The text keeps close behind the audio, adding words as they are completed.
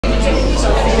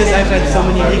because I've had so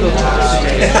many legal talks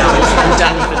today. I'm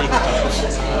done with the legal talks.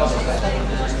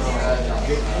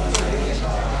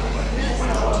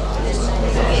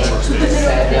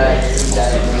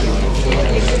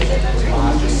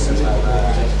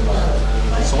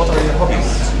 So what are your hobbies?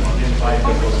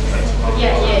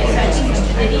 Yeah. So I think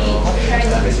did he try to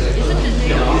is it the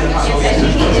deal? Yes, I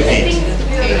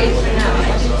think it's now.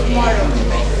 I think tomorrow.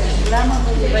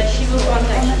 But she will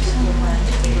contact you.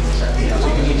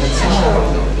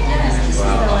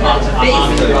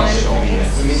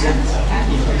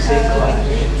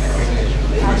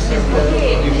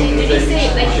 Okay, did he say,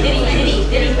 like, did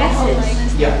he message?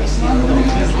 Yeah. One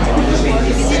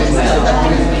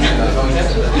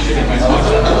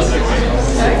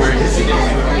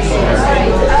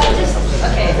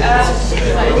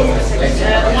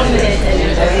minute.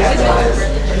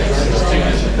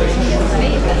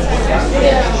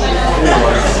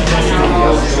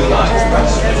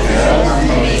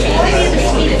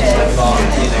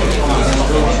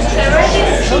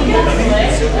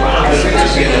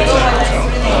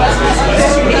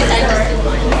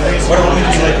 What are we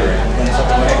doing later?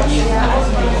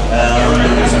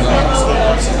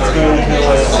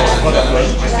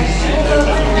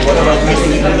 What about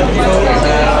meeting the people?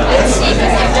 Let's see,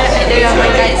 because if they are my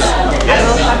guys, I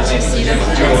will have to see them and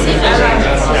see if they know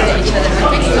each other.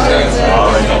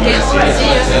 Okay, see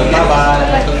you. Bye-bye.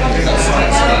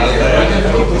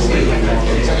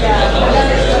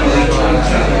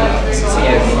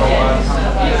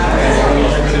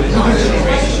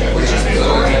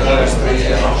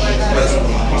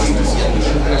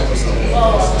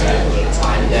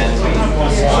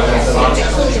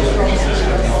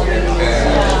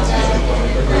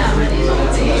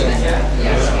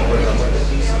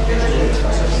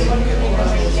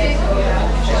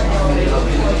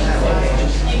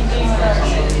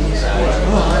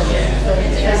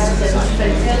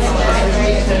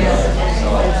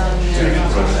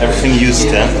 Everything used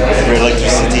every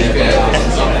electricity.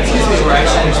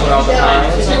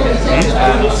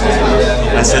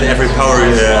 I said every power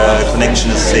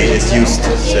connection is used.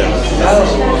 So.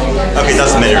 Okay,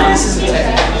 doesn't matter.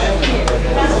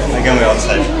 I can go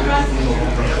outside.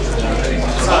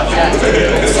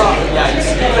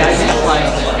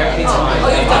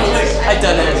 I've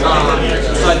done it.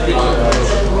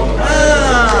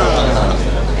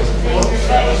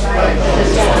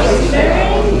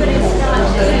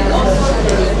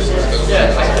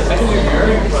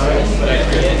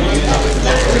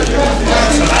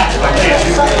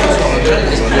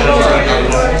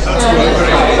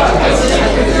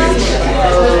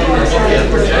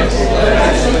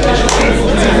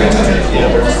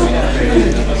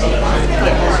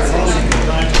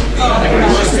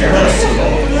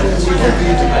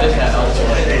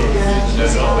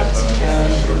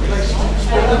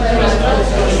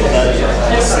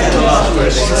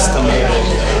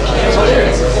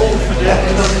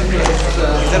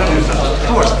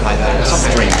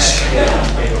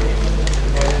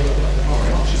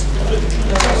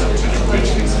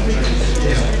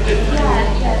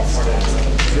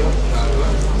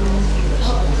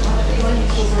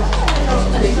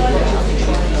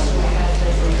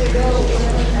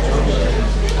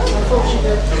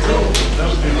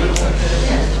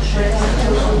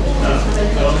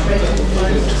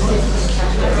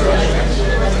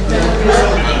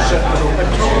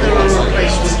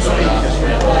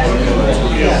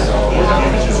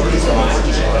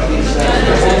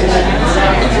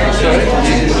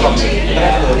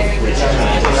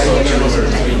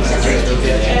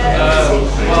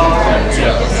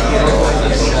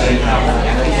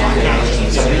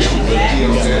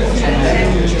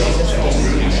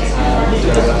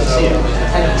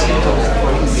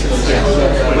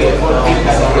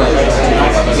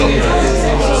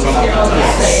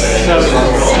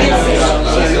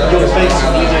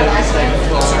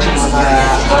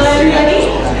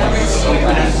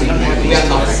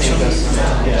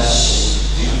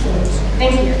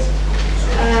 Thank you.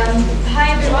 Hi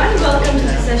everyone, welcome to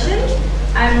the session.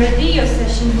 I'm Reddy, your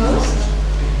session host.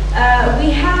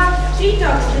 We have 3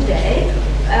 talks today.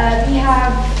 We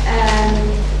have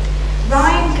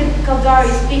Ryan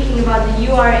Kaldari speaking about the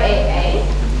URAA.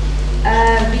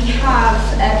 We have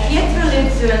Pietro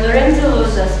Luzzo and Lorenzo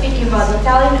Loza speaking about the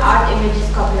Italian art images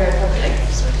copyright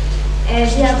project. And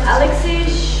we have Aleksey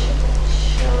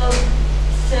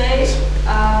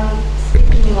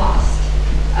speaking last.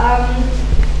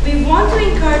 We want to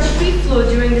encourage free flow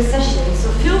during the session,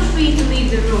 so feel free to leave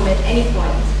the room at any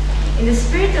point. In the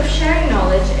spirit of sharing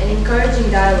knowledge and encouraging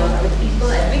dialogue with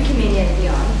people at Wikimania and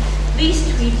beyond, please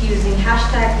tweet using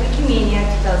 #Wikimania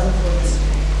 2014.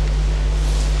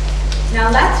 Now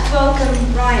let's welcome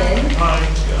Brian. Hi.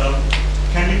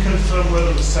 Can you confirm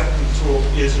whether the second talk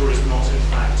is or is not in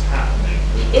fact happening?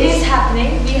 It is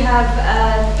happening. We have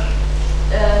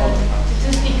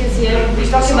two speakers here. We're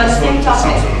talking about the same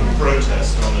topic. Some sort of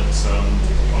protest on its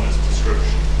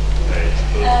description page.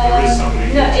 But there is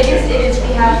somebody. No, it is.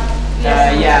 We have.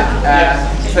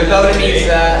 The problem is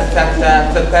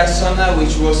that the person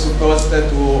which was supposed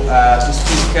to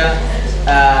speak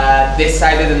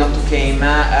decided not to come.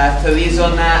 The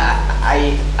reason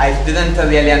I didn't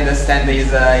really understand his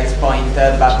point,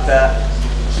 but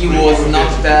he was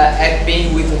not happy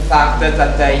with the fact that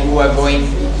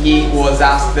he was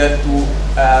asked to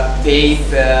pay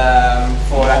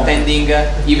for attending,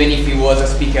 even if he was a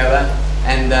speaker.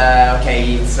 And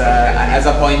okay, it's as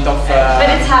a point of. But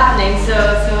it's happening, so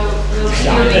we'll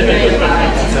be great about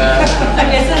it.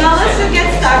 Okay, so now let's get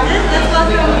started. Let's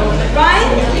welcome Brian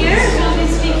here, who will be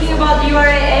speaking about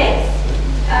URAA.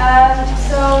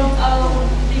 So I'll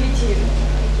leave it to you.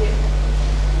 Thank you.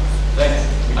 Thanks.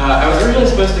 I was originally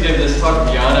supposed to give this talk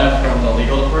to Diana from the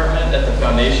legal department at the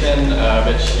foundation,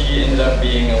 but she ended up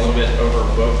being a little bit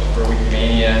overbooked for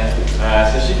Wikimania.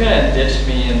 So she kind of ditched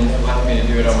me and left me to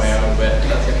do it on my own, but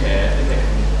that's okay. I think I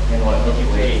can handle it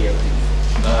hopefully.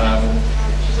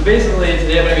 So basically,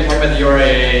 today I'm going to be talking about the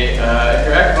URAA. If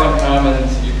you're active on Commons,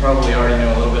 you probably already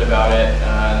know a little bit about it.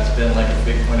 It's been like a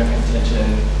big point of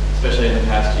contention, especially in the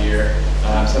past year.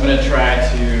 So I'm going to try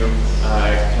to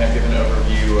kind of give an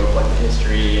overview of like the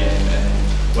history and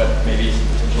what maybe some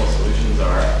potential solutions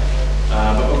are.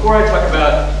 But before I talk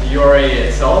about the URAA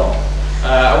itself,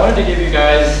 I wanted to give you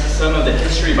guys some of the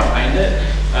history behind it,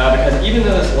 because even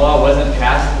though this law wasn't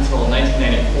passed until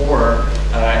 1994,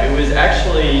 it was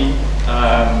actually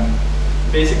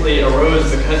basically arose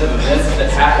because of events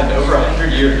that happened over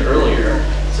 100 years earlier.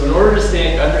 So in order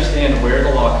to understand where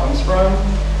the law comes from,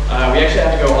 we actually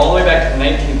have to go all the way back to the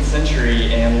 19th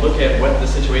century and look at what the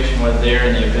situation was there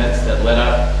and the events that led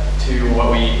up to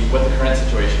what the current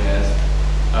situation is.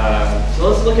 So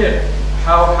let's look at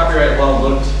how copyright law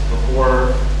looked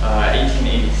before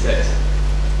 1886.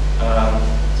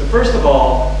 So first of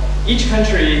all, each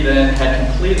country then had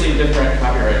completely different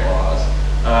copyright laws.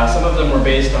 Some of them were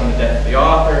based on the death of the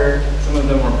author, some of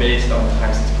them were based on the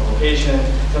time since publication,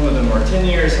 some of them were 10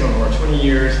 years, some of them were 20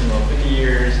 years, some of them were 50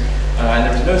 years, and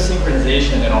there was no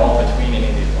synchronization at all between any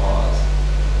of these laws.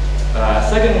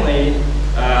 Secondly,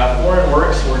 foreign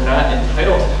works were not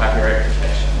entitled to copyright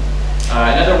protection.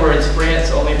 In other words,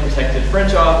 France only protected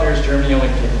French authors, Germany only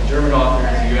protected German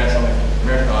authors, the US only protected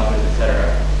American authors, etc.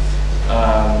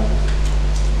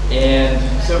 And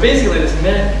so basically this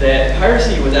meant that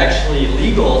piracy was actually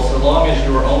legal so long as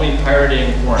you were only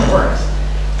pirating foreign works.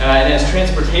 And as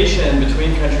transportation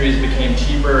between countries became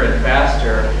cheaper and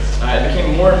faster, it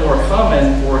became more and more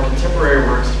common for contemporary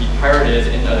works to be pirated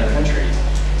in other countries.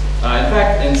 In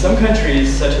fact, in some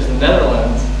countries, such as the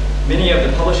Netherlands, many of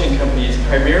the publishing companies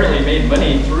primarily made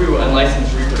money through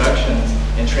unlicensed reproductions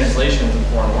and translations of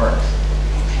foreign works.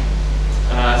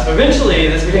 So eventually,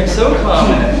 this became so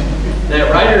common that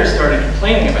writers started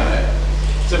complaining about it.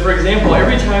 So for example,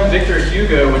 every time Victor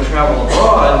Hugo would travel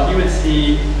abroad, he would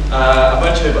see a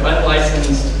bunch of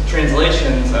unlicensed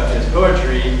translations of his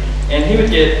poetry, and he would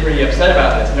get pretty upset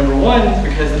about this. Number one,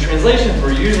 because the translations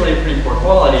were usually pretty poor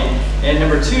quality, and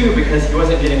number two, because he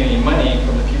wasn't getting any money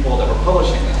from the people that were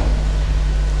publishing them.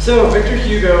 So Victor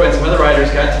Hugo and some other writers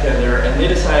got together, and they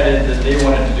decided that they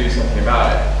wanted to do something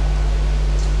about it.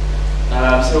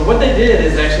 So what they did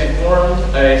is actually formed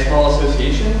a small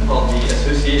association called the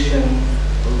Association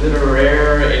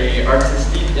Littéraire et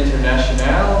Artistique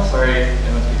Internationale. Sorry,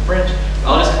 I must be French.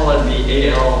 I'll just call it the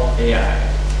ALAI.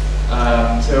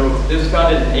 So it was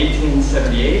founded in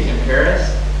 1878 in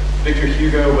Paris. Victor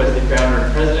Hugo was the founder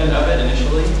and president of it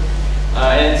initially.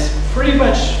 And its pretty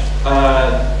much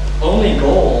only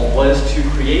goal was to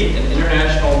create an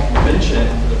international convention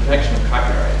for the protection of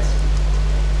copyrights.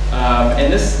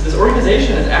 And this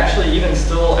organization is actually even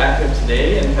still active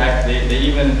today. In fact, they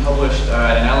even published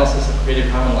an analysis of Creative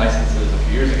Commons licenses a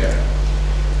few years ago.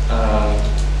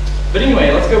 But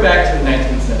anyway, let's go back to the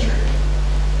 19th century.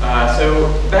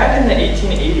 So back in the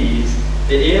 1880s,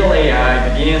 the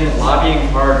ALAI began lobbying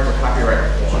hard for copyright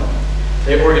reform.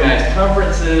 They organized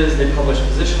conferences, they published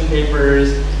position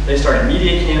papers, they started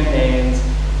media campaigns,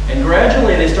 and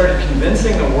gradually they started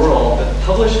convincing the world that the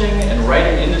publishing and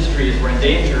writing industries were in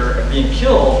danger of being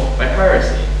killed by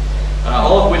piracy.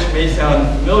 All of which may sound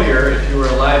familiar if you were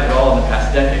alive at all in the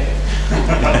past decade.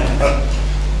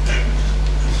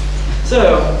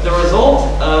 So the result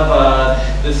of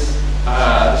this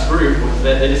group was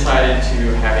that they decided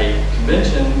to have a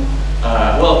convention.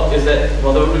 Well,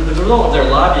 the result of their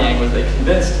lobbying was they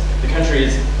convinced the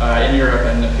countries in Europe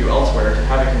and a few elsewhere to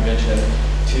have a convention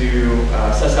to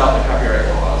suss out the copyright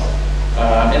laws.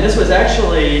 And this was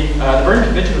actually, the Berne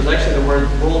Convention was actually the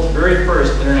world's very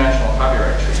first international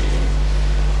copyright treaty.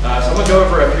 So I'm going to go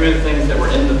over a few of the things that were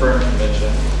in the Berne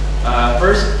Convention.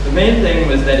 First, the main thing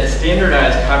was that it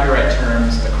standardized copyright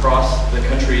terms across the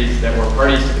countries that were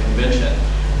parties to the convention.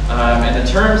 And the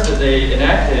terms that they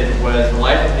enacted was the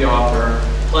life of the author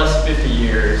plus 50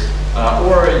 years,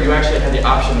 or you actually had the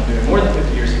option of doing more than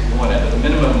 50 years if you wanted, but the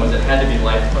minimum was it had to be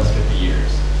life plus 50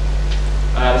 years.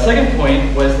 The second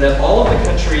point was that all of the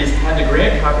countries had to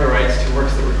grant copyrights to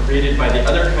works that were created by the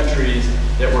other countries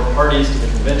that were parties to the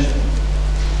convention.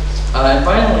 And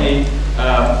finally,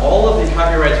 all of the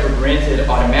copyrights were granted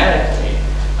automatically.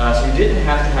 So you didn't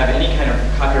have to have any kind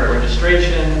of copyright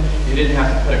registration, you didn't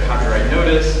have to put a copyright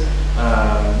notice.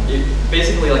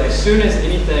 Basically, like as soon as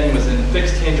anything was in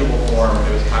fixed tangible form,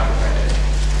 it was copyrighted.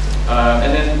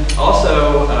 And then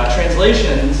also,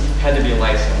 translations had to be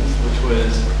licensed, which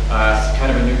was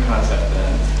kind of a new concept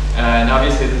then. And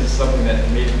obviously this is something that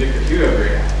made Victor Hugo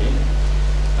very happy.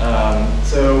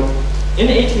 So in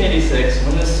 1886,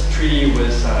 when this treaty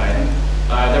was signed,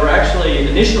 there were actually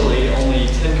initially only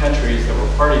 10 countries that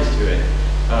were parties to it.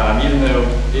 Even though,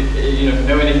 if you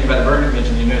know anything about the Berne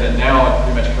Convention, you know that now it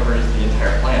pretty much covers the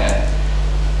entire planet.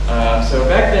 So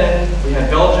back then, we had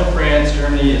Belgium, France,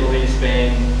 Germany, Italy,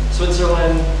 Spain,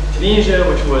 Switzerland, Tunisia,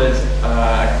 which was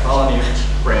a colony of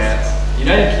France, the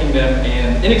United Kingdom,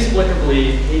 and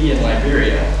inexplicably Haiti and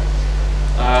Liberia.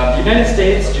 The United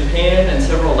States, Japan, and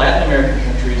several Latin American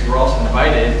countries were also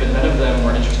invited, but none of them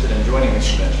were interested in joining the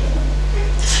convention.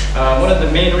 One of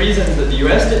the main reasons that the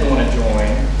US didn't want to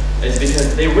join is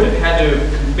because they would have had to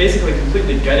basically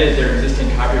completely gutted their existing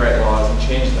copyright laws and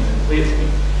changed them completely.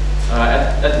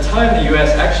 At the time, the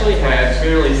US actually had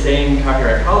fairly sane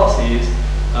copyright policies.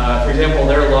 For example,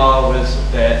 their law was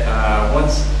that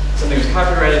once something was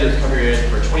copyrighted, it was copyrighted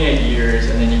for 28 years,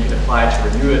 and then you could apply to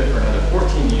renew it for another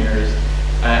 14 years.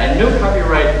 And no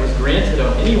copyright was granted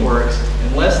on any works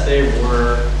unless they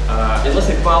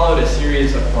followed a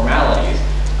series of formalities.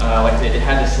 Like it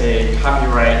had to say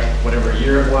copyright whatever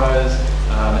year it was,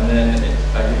 and then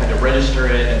you had to register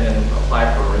it and then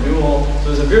apply for renewal. So it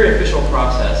was a very official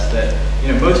process that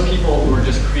most people who were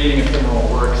just creating ephemeral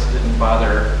works didn't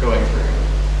bother going through.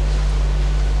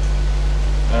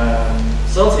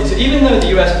 So let's see. So even though the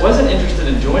U.S. wasn't interested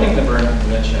in joining the Berne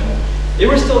Convention, they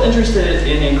were still interested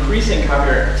in increasing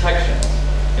copyright protections.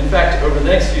 In fact, over the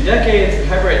next few decades, the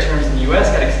copyright terms in the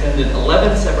U.S. got extended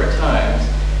 11 separate times.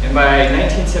 And by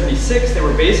 1976, they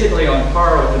were basically on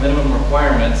par with the minimum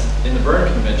requirements in the Berne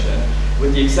Convention,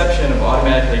 with the exception of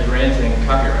automatically granting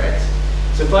copyrights.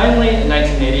 So finally, in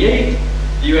 1988,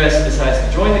 the US decides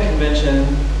to join the convention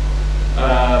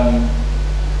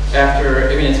after,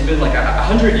 it's been like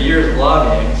 100 years of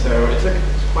lobbying, so it took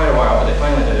quite a while, but they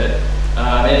finally did it.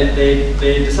 And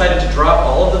they decided to drop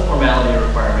all of the formality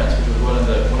requirements, which was one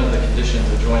of the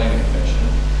conditions of joining the convention.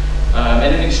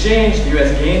 And in exchange, the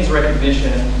U.S. gains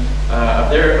recognition of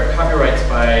their copyrights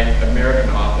by American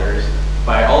authors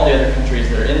by all the other countries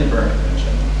that are in the Berne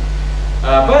Convention.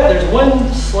 But there's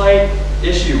one slight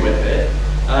issue with it,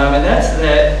 and that's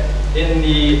that in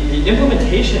the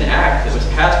Implementation Act that was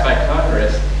passed by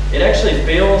Congress, it actually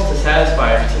fails to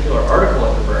satisfy a particular article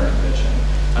of the Berne Convention.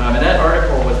 And that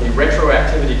article was the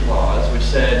retroactivity clause, which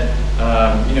said,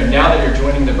 now that you're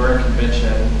joining the Berne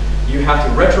Convention, you have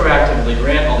to retroactively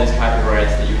grant all these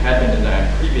copyrights that you had been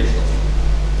denied previously.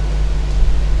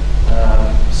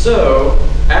 So,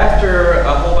 after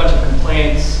a whole bunch of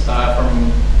complaints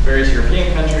from various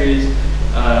European countries,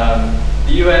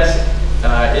 the U.S.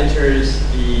 enters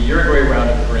the Uruguay round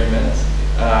of agreements,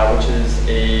 which is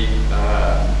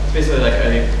it's basically like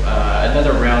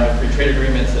another round of free trade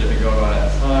agreements that have been going on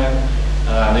at the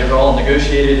time. They were all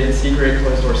negotiated in secret,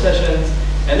 closed-door sessions.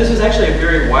 And this was actually a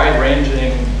very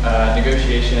wide-ranging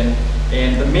negotiation,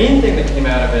 and the main thing that came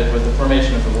out of it was the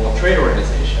formation of the World Trade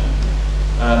Organization.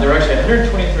 There were actually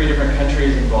 123 different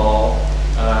countries involved,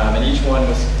 and each one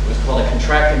was called a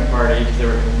contracting party because they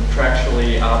were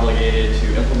contractually obligated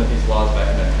to implement these laws back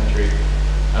in their country.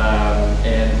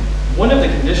 And one of the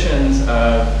conditions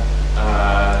of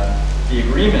the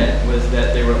agreement was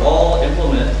that they would all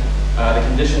implement the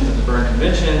conditions of the Berne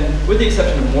Convention, with the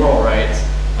exception of moral rights,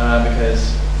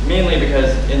 mainly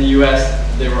because in the U.S.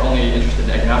 they were only interested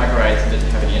in economic rights and didn't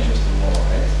have any interest in moral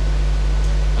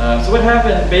rights. So what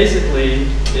happened basically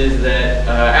is that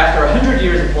after 100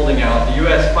 years of holding out, the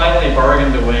U.S. finally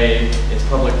bargained away its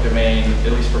public domain,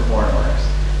 at least for foreign works.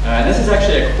 And this is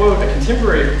actually a quote, a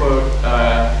contemporary quote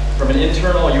from an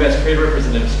internal U.S. Trade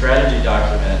Representative strategy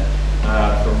document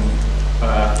from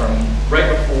right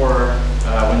before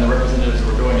when the representatives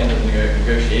were going into the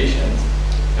negotiations.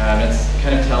 It's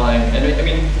kind of telling, and I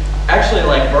mean, actually,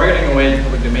 like, bargaining away the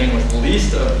public domain was the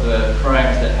least of the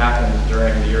crimes that happened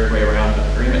during the Uruguay round of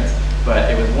agreements, but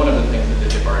it was one of the things that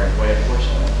did get bargained away,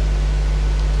 unfortunately.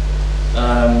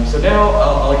 So now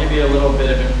I'll give you a little bit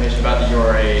of information about the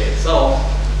URA itself.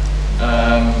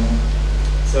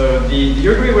 So the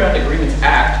Uruguay Round Agreements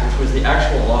Act, which was the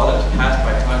actual law that was passed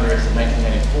by Congress in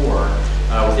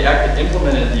 1994, was the act that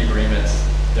implemented the agreements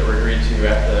that were agreed to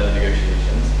at the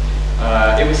negotiations.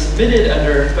 It was submitted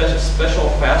under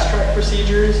special fast-track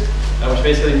procedures, which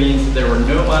basically means that there were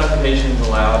no modifications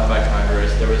allowed by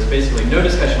Congress. There was basically no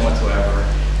discussion whatsoever.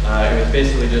 It was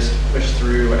basically just pushed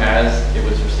through as it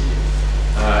was received.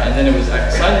 And then it was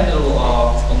signed into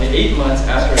law only 8 months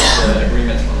after the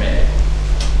agreements were made.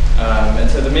 And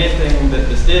so the main thing that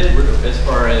this did as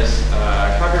far as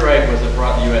copyright was it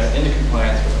brought the U.S. into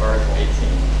compliance with Article 18.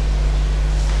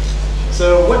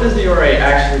 So what does the URA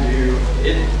actually do?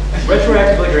 It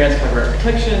retroactively grants copyright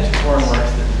protection to foreign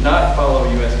works that do not follow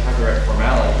U.S. copyright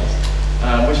formalities,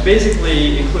 which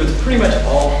basically includes pretty much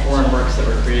all foreign works that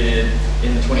were created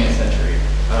in the 20th century.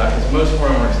 Because most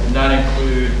foreign works did not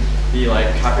include the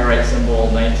copyright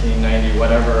symbol 1990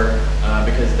 whatever,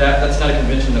 because that's not a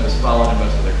convention that was followed in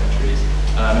most other countries.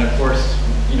 And of course,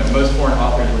 most foreign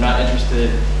authors were not interested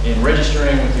in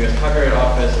registering with the U.S. Copyright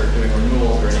Office or doing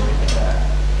renewals or anything like that.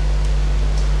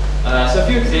 So a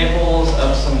few examples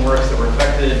of some works that were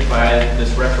affected by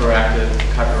this retroactive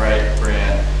copyright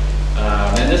grant.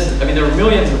 And this is, there were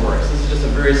millions of works. This is just a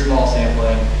very small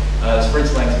sampling.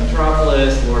 Fritz Lang's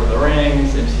Metropolis, Lord of the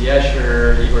Rings, M.C.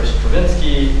 Escher, Igor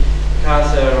Stravinsky,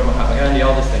 Picasso, Mahatma Gandhi,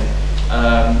 all these things.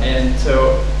 And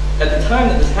so at the time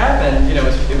that this happened,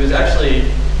 it was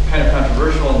actually kind of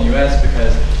controversial in the U.S.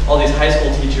 because all these high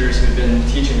school teachers who had been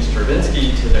teaching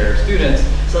Stravinsky to their students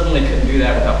suddenly couldn't do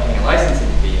that without paying a licensing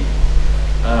fee.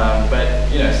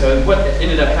 So what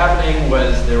ended up happening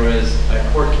was there was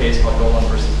a court case called Golan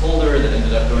versus Holder that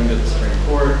ended up going to the Supreme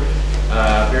Court.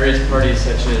 Various parties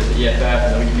such as the EFF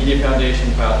and the Wikimedia Foundation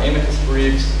filed amicus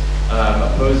briefs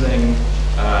opposing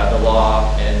the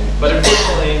law, but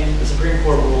unfortunately the Supreme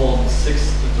Court ruled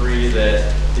 6-3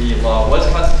 that the law was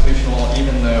constitutional,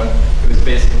 even though it was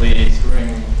basically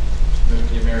screwing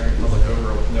the American public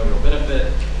over with no real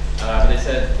benefit. But they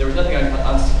said there was nothing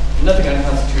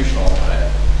unconstitutional about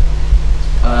it.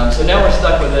 So now we're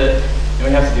stuck with it, and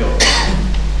we have to deal with it.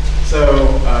 So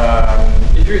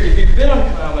if you've been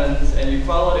on Commons and you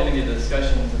followed any of the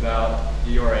discussions about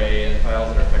the URA and the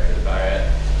files that are affected by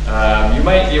it, you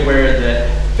might be aware that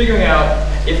figuring out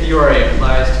if the URA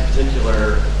applies to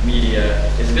particular media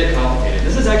is a bit complicated.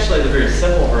 This is actually the very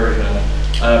simple version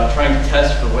of trying to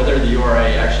test for whether the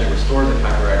URA actually restores the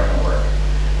copyright on the work.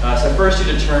 So first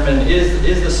you determine,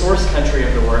 is the source country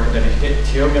of the work a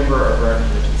WTO member or Berne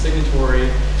Convention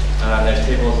signatory? There's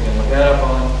tables you can look that up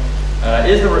on.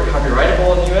 Is the work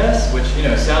copyrightable in the US? Which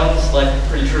sounds like a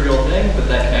pretty trivial thing, but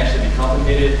that can actually be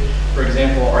complicated. For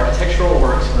example, architectural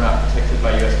works were not protected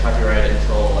by US copyright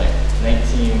until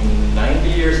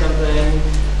 1990 or something.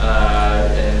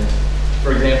 And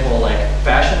for example,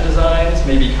 fashion designs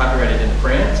may be copyrighted in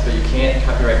France, but you can't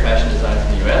copyright fashion designs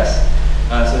in the US.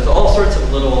 So there's all sorts of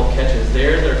little catches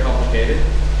there that are complicated.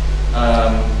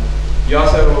 You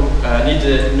also need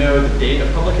to know the date of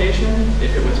publication.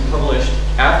 If it was published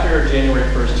after January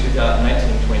 1st,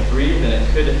 1923, then it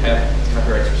could have its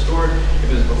copyrights restored.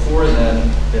 If it was before then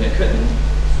it couldn't.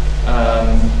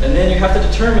 And then you have to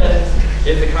determine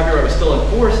if the copyright was still in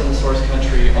force in the source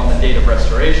country on the date of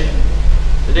restoration.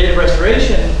 The date of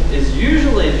restoration is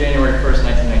usually January 1st,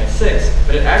 1996,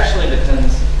 but it actually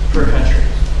depends per country.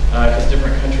 Because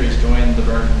different countries joined the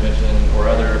Berne Convention or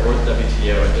the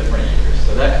WTO at different years,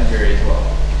 so that can vary as well.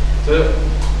 So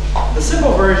the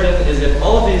simple version is if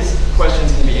all of these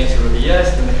questions can be answered with a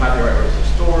yes, then the copyright was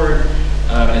restored,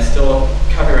 and it's still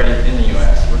copyrighted in the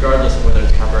US, regardless of whether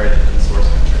it's copyrighted in the source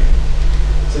country.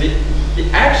 So the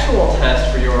actual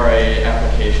test for URA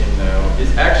application, though,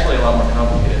 is actually a lot more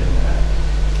complicated than that.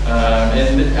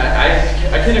 And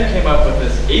I kind of came up with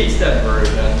this 8-step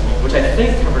version, which I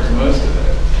think covers most of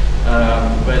it.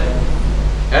 But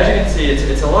as you can see,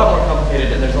 it's a lot more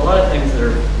complicated, and there's a lot of things that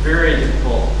are very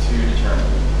difficult to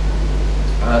determine.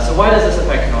 So why does this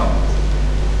affect Commons?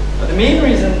 The main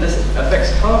reason this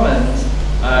affects Commons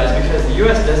is because the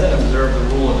U.S. doesn't observe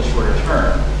the rule of the shorter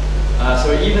term.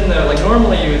 So even though,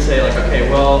 normally you would say, okay,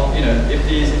 well,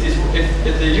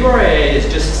 if the URA is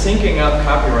just syncing up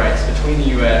copyrights between the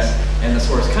U.S. and the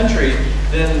source country,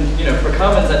 then for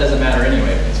Commons that doesn't matter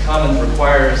anyway, because Commons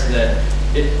requires that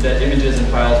images and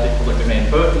files be public domain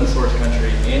both in the source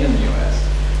country and in the US.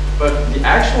 But the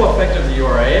actual effect of the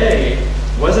URIA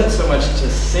wasn't so much to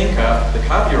sync up the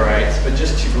copyrights, but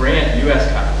just to grant US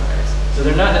copyrights. So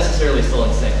they're not necessarily still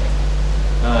in sync.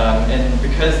 And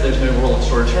because there's no rule of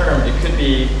short term, it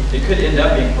could end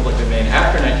up being public domain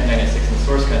after 1996 in the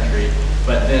source country,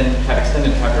 but then have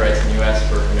extended copyrights in the US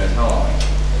for who knows how long.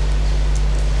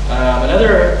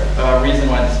 Another reason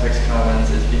why this affects Commons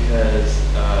is because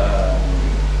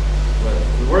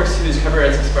the works whose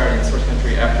copyrights expired in the source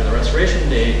country after the restoration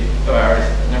date. Oh, I already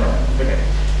said, never mind. Okay.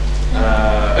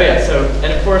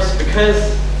 And of course,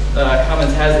 because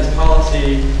Commons has this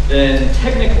policy, then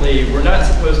technically we're not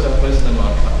supposed to host them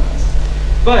on Commons.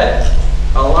 But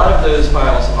a lot of those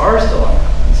files are still on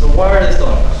Commons. So why are they still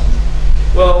on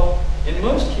Commons? Well, in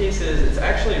most cases, it's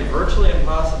actually virtually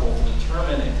impossible to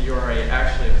determine if the URA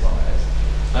actually applies.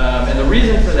 And the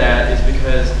reason for that is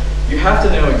because you have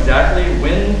to know exactly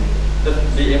when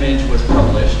the image was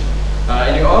published.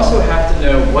 And you also have to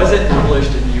know, was it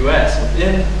published in the US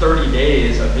within 30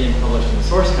 days of being published in the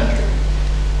source country?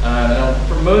 Now,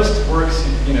 for most works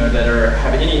that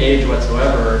have any age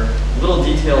whatsoever, little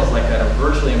details like that are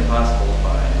virtually impossible to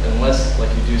find, unless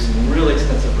you do some really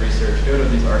extensive research, go to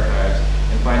these archives,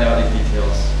 and find out these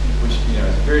details, which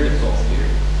is very difficult to do.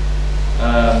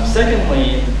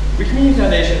 Secondly, the Wikimania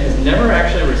Foundation has never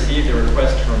actually received a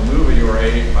request to remove a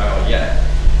URA file yet.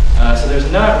 So there's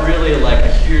not really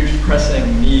a huge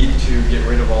pressing need to get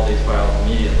rid of all these files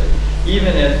immediately,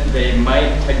 even if they might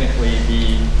technically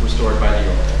be restored by the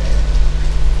URA.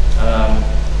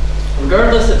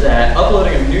 Regardless of that,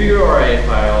 uploading of new URA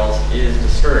files is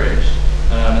discouraged.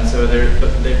 And so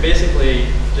they basically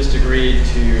just agreed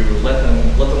to let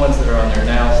the ones that are on there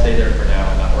now stay there for now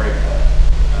and not worry about it.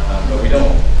 But we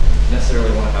don't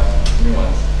necessarily want to have new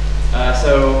ones.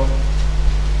 So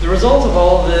the result of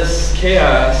all of this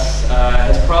chaos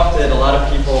has prompted a lot of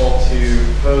people to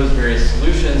propose various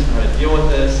solutions for how to deal with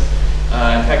this.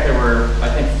 In fact, there were, I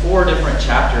think, 4 different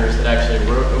chapters that actually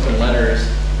wrote open letters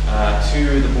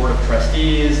to the Board of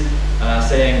Trustees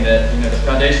saying that the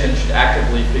foundation should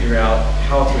actively figure out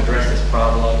how to address this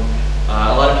problem.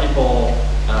 A lot of people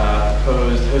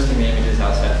proposed hosting the images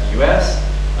outside the US,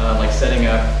 like setting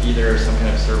up either some kind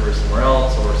of server somewhere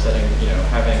else or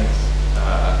having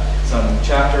some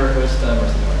chapter host them or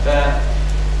something like that.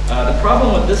 The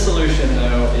problem with this solution,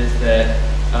 though, is that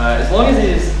as long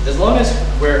as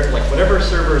whatever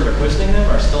servers are hosting them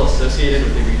are still associated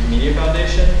with the Wikimedia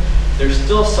Foundation, they're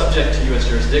still subject to US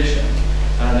jurisdiction.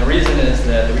 And the reason is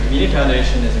that the Wikimedia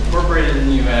Foundation is incorporated in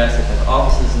the US, it has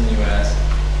offices in the US,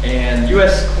 and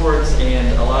US courts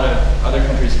and a lot of other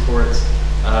countries' courts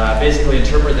basically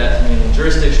interpret that to mean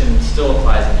jurisdiction still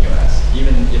applies in the US,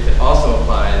 even if it also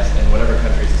applies in whatever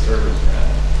countries the servers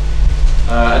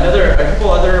are in. A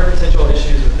couple other potential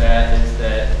issues with that is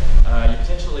that you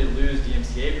potentially lose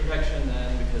DMCA protection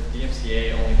then, because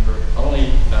DMCA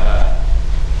only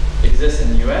exists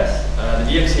in the US.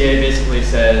 The DMCA basically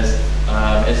says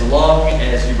as long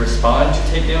as you respond to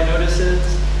takedown notices,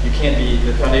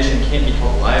 the foundation can't be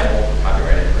held liable for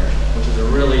copyright infringement, which is a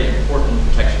really important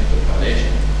protection for the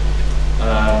foundation.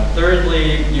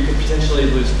 Thirdly, you could potentially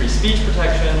lose free speech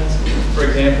protections. For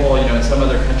example, in some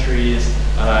other countries,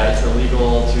 it's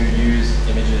illegal to use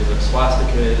images of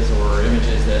swastikas or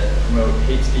images that promote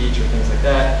hate speech or things like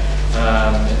that.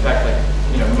 In fact,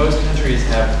 most countries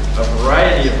have a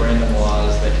variety of random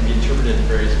laws that can be interpreted in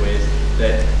various ways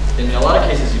that, in a lot of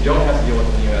cases, you don't have to deal with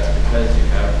in the US because you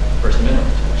have First Amendment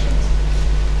protections.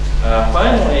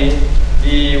 Finally,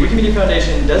 the Wikimedia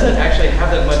Foundation doesn't actually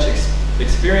have that much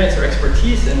experience or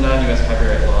expertise in non-US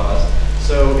copyright laws,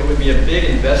 so it would be a big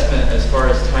investment as far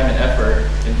as time and effort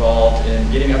involved in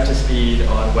getting up to speed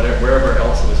on wherever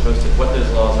else it was hosted, what those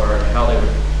laws are and how they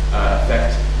would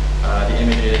affect the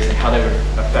images and how they would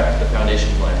affect the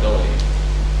foundation's liability.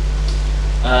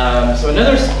 So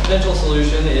another potential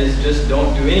solution is just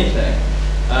don't do anything.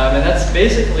 And that's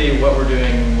basically what we're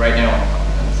doing right now on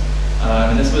Commons.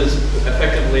 And this was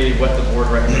effectively what the board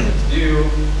recommended to do.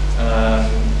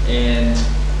 And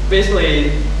basically,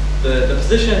 the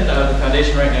position of the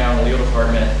foundation right now in the legal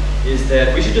department is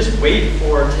that we should just wait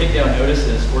for takedown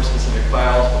notices for specific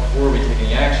files before we take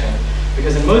any action.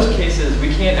 Because in most cases,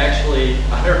 we can't actually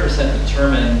 100%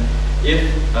 determine if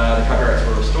the copyrights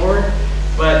were restored.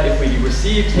 But if we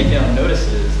receive takedown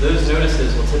notices, those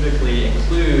notices will typically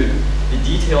include the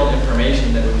detailed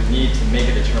information that we would need to make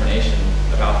a determination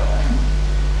about that.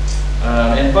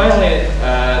 And finally,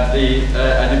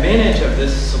 an advantage of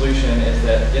this solution is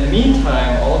that in the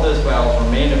meantime, all of those files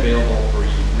remain available for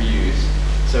reuse.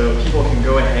 So people can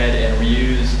go ahead and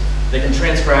reuse, they can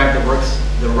transcribe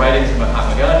the writings of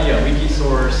Mahatma Gandhi on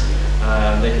Wikisource.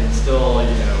 They can still,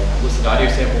 listen to audio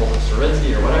samples of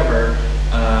Stravinsky or whatever.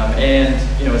 And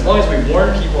as long as we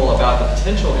warn people about the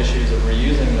potential issues of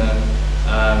reusing them,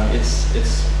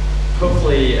 it's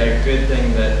hopefully a good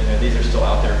thing that these are still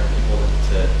out there for people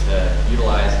to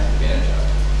utilize and take advantage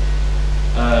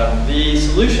of. The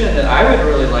solution that I would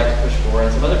really like to push for,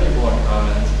 and some other people in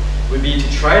Commons, would be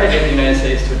to try to get the United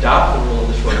States to adopt the rule of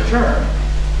the shorter term.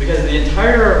 Because the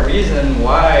entire reason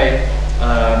why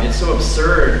it's so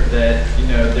absurd that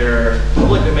there are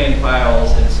public domain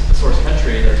files in the source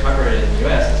country that are copyrighted in the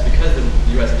US is because the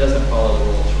US doesn't follow the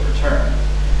rule of the shorter term.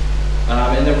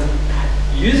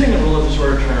 Using the rule of the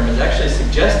shorter term is actually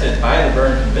suggested by the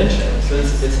Berne Convention, so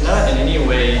it's not in any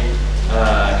way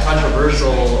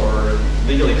controversial or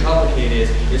legally complicated.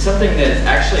 It's something that is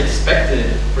actually expected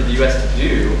for the US to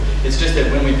do. It's just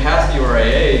that when we passed the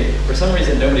URIA, for some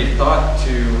reason nobody thought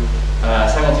to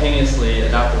simultaneously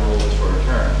adopt the rule of the shorter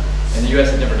term. And the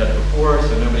US had never done it before,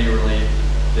 so nobody really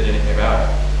did anything about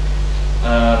it.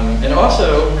 And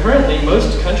also, currently,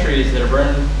 most countries that are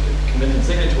Berne Convention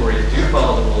signatories do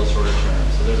follow the rule of the shorter term.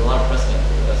 So there's a lot of precedent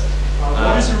for this.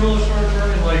 What is the rule of the shorter term?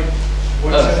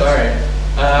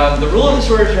 The rule of the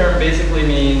shorter term basically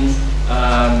means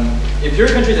if you're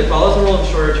a country that follows the rule of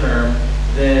the shorter term,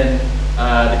 then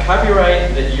the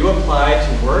copyright that you apply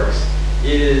to works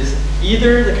is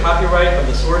either the copyright of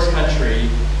the source country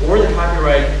or the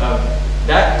copyright of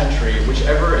that country,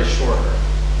 whichever is shorter.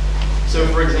 So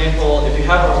for example, if you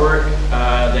have a work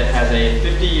that has a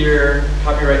 50-year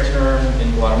copyright term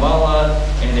in Guatemala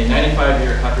and a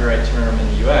 95-year copyright term in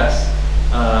the US,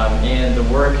 and the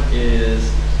work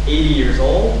is 80 years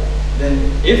old,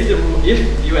 then if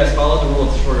the US followed the rule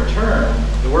of the shorter term,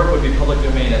 the work would be public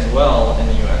domain as well in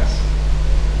the US.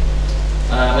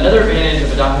 Another advantage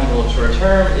of adopting the rule of shorter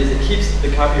term is it keeps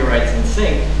the copyrights in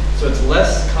sync, so it's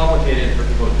less complicated for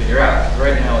people to figure out.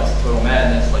 Right now it's total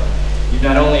madness. Like, you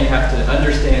not only have to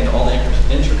understand all the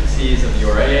intricacies of the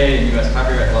URIA and US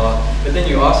copyright law, but then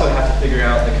you also have to figure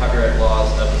out the copyright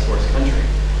laws of the source country.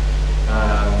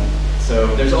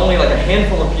 So there's only like a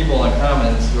handful of people on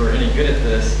Commons who are any good at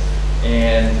this,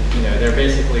 and they're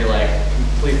basically like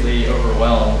completely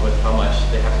overwhelmed with how much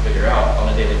they have to figure out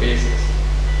on a daily basis.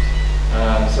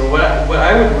 So what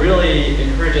I would really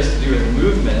encourage us to do as a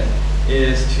movement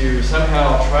is to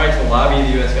somehow try to lobby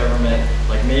the US government,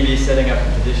 like maybe setting up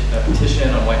a petition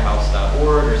on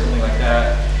whitehouse.org or something like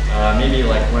that, maybe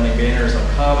like running banners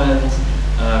on Commons,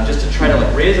 just to try to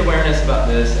like raise awareness about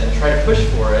this and try to push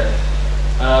for it.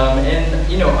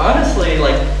 And honestly,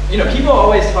 people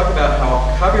always talk about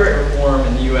how copyright reform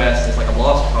in the US is like a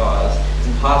lost cause, it's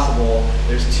impossible,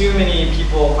 there's too many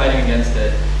people fighting against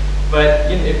it. But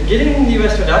getting the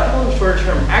US to adopt the rule of shorter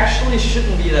term actually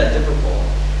shouldn't be that difficult.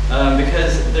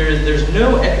 Because there's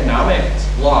no economic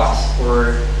loss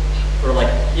for like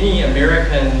any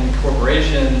American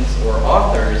corporations or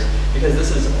authors, because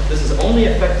this is only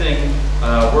affecting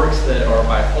works that are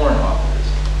by foreign authors.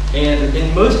 And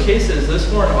in most cases, those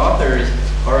foreign authors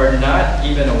are not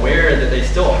even aware that they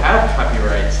still have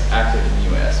copyrights active in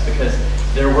the US, because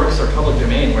their works are public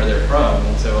domain where they're from,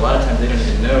 and so a lot of times they don't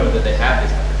even know that they have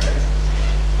these copyrights.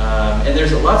 And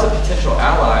there's lots of potential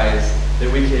allies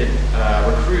that we could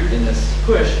recruit in this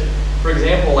push. For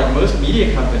example, like most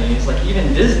media companies, like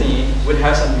even Disney would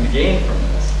have something to gain from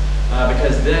this,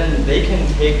 because then they can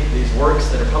take these works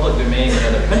that are public domain in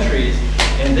other countries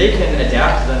and they can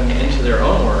adapt them into their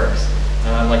own works.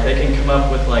 Like they can come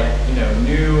up with like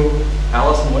new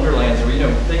Alice in Wonderlands or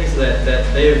things that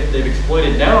they've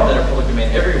exploited now that are public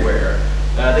domain everywhere.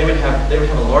 They would have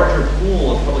a larger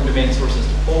pool of public domain sources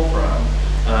to pull from.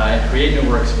 And create new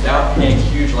works without paying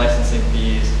huge licensing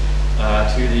fees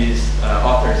to these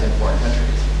authors in foreign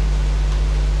countries.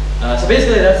 So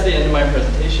basically that's the end of my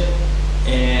presentation,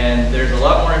 and there's a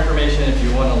lot more information if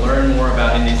you want to learn more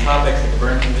about any of these topics like the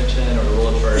Berne Convention or the rule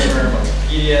of shorter term on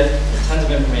Wikipedia. There's tons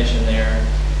of information there.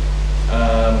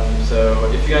 So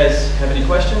if you guys have any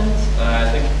questions, I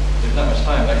think there's not much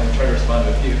time, but I can try to respond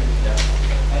to a few. Yeah.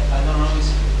 I don't know if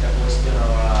it's a question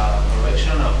or a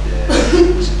correction of the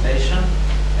presentation.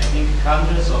 I think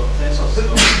hundreds of tens of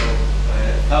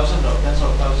thousands of tens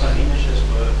of thousand images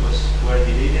were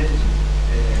deleted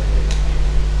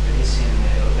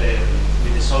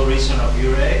with the sole reason of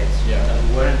URA that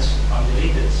weren't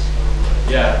undeleted.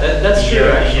 So, that's true.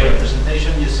 In your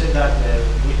presentation, you said that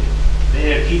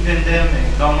they are keeping them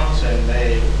in Commons and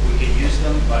we can use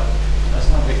them, but that's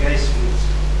not the case.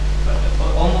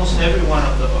 Almost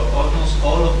almost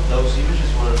all of those images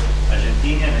were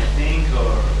Argentinian, I think,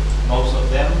 or most of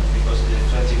them, because the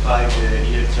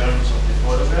 25-year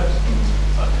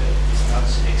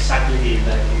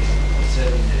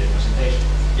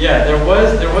Yeah, there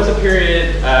was a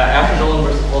period after Dolan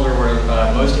versus Holder where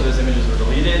most of those images were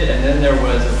deleted, and then there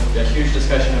was a huge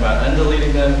discussion about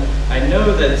undeleting them. I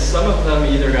know that some of them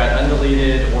either got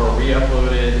undeleted or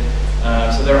re-uploaded.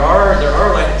 So there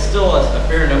are like still a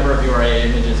fair number of URA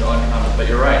images on Commons, but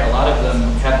you're right, a lot of them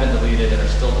have been deleted and are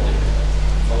still deleted.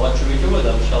 Well, what should we do with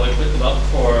them? Shall we put them up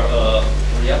for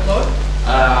re-upload?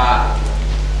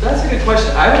 That's a good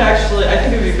question. I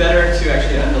think it would be better to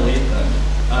actually undelete them.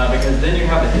 Because then you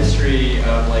have the history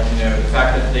of, like, you know, the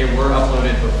fact that they were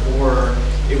uploaded before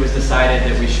it was decided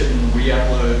that we shouldn't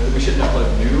upload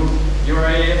new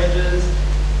URA images.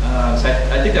 So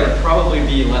I think that would probably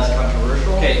be less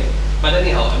controversial. Okay, but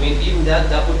anyhow, I mean, even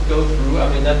that would go through. I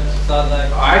mean, that's not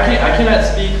like I cannot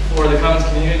speak for the Commons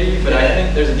community, but I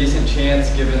think there's a decent chance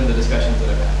given the discussions that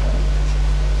have happened.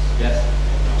 Yes.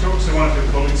 Talked to one of your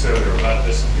colleagues earlier about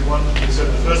this. He said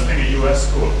the first thing a US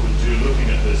court would do looking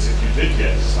at this, if you did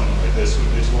get something like this,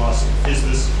 would be to ask, is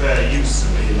this fair use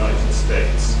in the United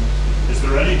States? Is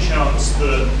there any chance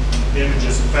that the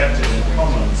images affected in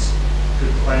Commons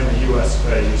could claim a US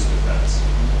fair use defense?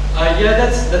 Yeah,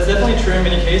 that's definitely true in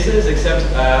many cases, except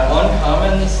on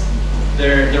Commons,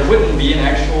 there wouldn't be an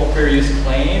actual fair use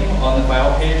claim on the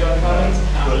file page on Commons.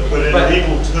 But in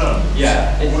legal terms,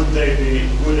 yeah,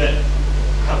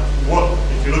 what,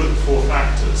 if you look at the four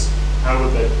factors, how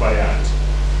would they play out?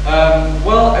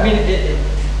 Well, I mean, it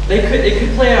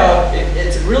could play out.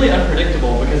 It's really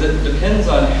unpredictable because it depends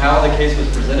on how the case was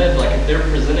presented. Like if they're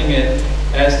presenting it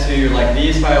as to like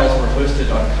these files were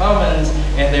hosted on Commons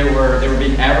and they were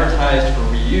being advertised for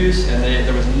reuse and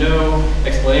there was no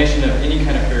explanation of any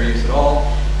kind of fair use at all.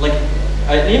 Like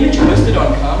an image hosted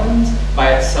on Commons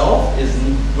by itself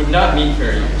would not meet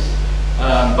fair use.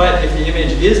 But if the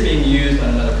image is being used on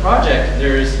another project,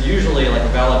 there's usually like a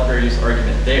valid fair use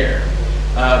argument there.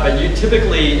 But you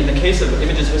typically, in the case of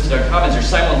images hosted on Commons, you're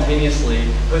simultaneously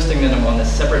hosting them on a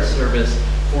separate service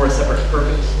for a separate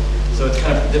purpose. So it's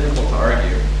kind of difficult to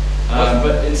argue.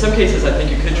 But in some cases, I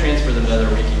think you could transfer them to other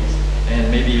wikis and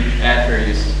maybe add fair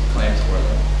use claims for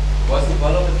them. Wasn't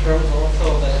one of the terms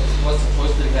also that it was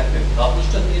supposed to have been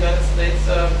published in the United States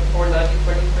before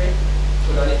 1923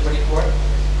 to 1924?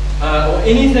 Well,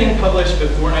 anything published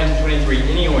before 1923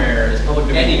 anywhere is public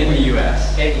domain in the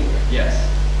U.S. Anywhere. Yes.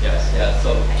 Yes. Yeah.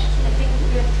 So. I think we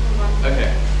have to move on. Okay.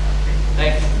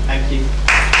 Thanks. Thank you.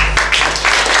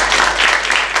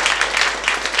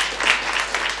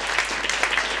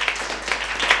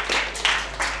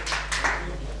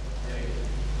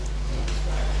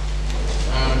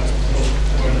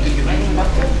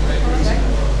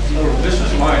 Oh, this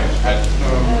is mine.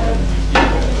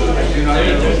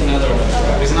 There's another one.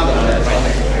 There's another one. I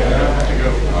have to go.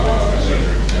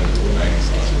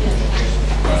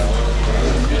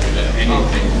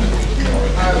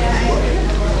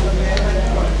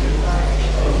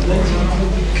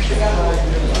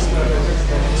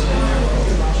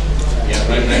 Yeah,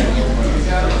 right now.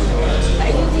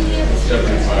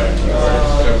 75.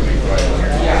 75.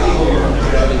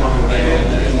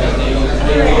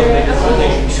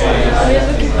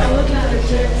 I'm looking at the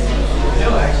kids.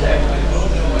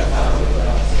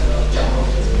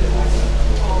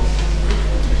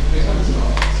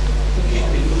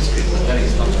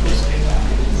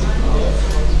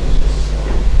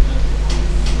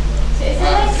 Is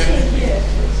Aleksey here?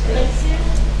 Aleksey?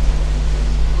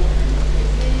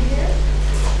 Is he here?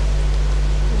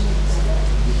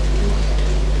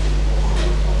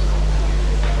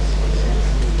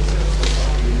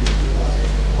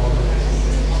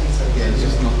 Yeah, it's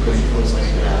just not going for something.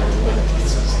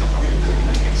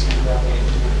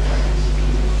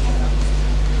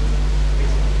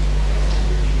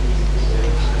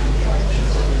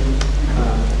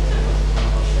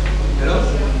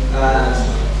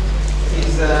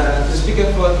 The speaker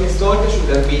for this talk should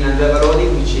have been Andrea Valori,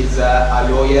 which is a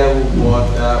lawyer who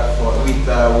worked with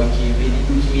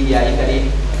Wikimedia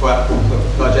Italy for a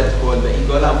project called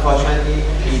Eagle. Unfortunately,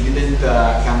 he didn't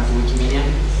come to Wikimania,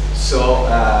 so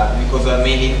because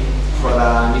mainly for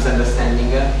a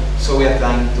misunderstanding. So we are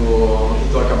trying to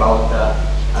talk about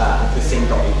the same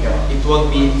topic. It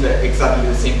won't be exactly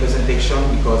the same presentation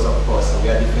because, of course, we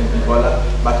are different people,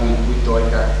 but we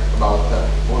talk about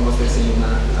almost the same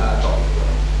topic.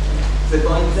 The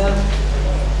points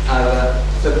are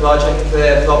the project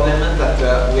problem that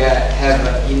we have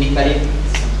in Italy.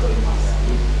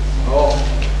 Oh,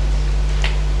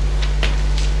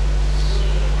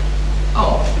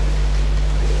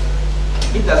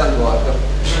 it doesn't work.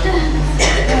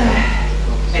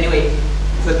 Anyway,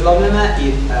 the problem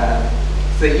is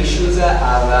the issues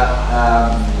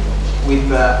are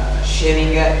with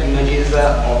sharing images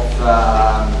of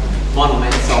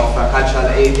monuments of cultural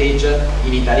heritage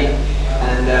in Italy,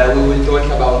 and we will talk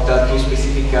about two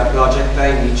specific projects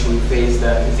in which we faced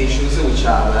these issues, which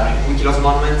are Wikisource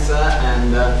monuments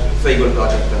and Fraggle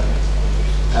project.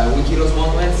 Wikisource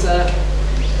monuments,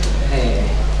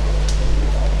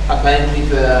 apparently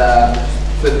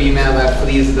the beamer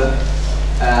freezed.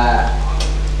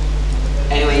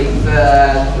 Anyway,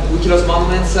 Wikisource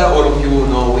monuments, all of you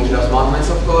know Wikisource monuments,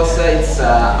 of course. It's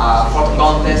a photo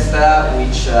contest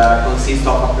which consists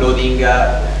of uploading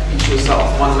pictures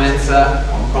of monuments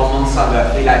on commons under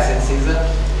free licenses.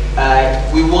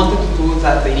 We wanted to do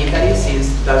that in Italy since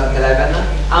 2011.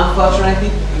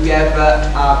 Unfortunately, we have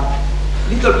a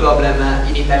little problem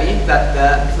in Italy that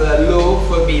the law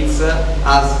forbids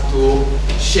us to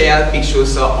share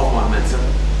pictures of monuments.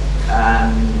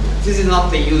 This is not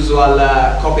the usual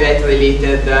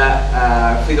copyright-related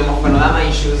freedom of panorama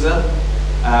issues,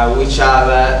 which are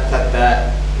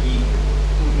that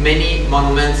many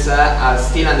monuments are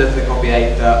still under the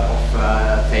copyright of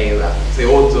the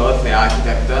author, the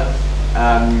architect.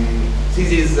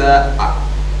 This is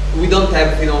we don't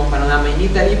have freedom of panorama in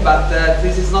Italy, but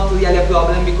this is not really a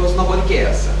problem because nobody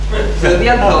cares. The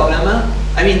real problem,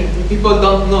 I mean, people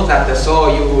don't know that, so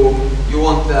you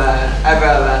won't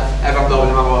ever have a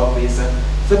problem about this.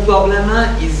 The problem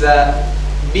is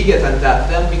bigger than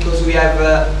that, because we have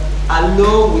a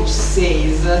law which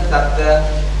says that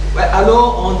a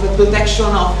law on the protection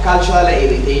of cultural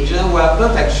heritage, where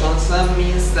protections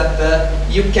means that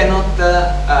you cannot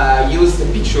use the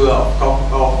picture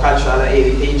of cultural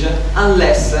heritage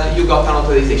unless you got an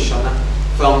authorization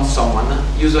from someone,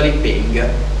 usually paying.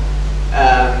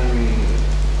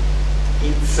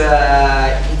 It's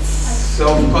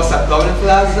of course a problem for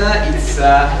us. It's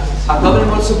a problem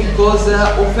also because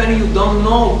often you don't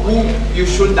know who you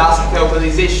should ask the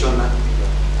authorization.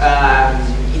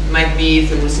 It might be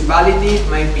the municipality, it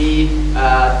might be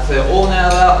the owner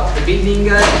of the building,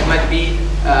 it might be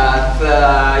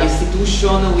the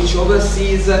institution which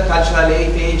oversees cultural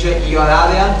heritage in your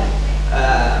area.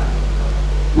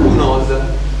 Who knows?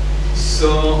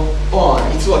 So,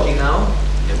 oh, it's working now?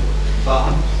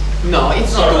 But no,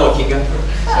 it's not working.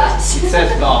 it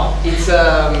says bar. It's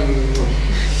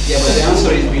Yeah, but the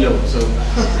answer is below. So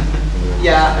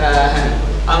yeah.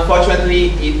 Unfortunately,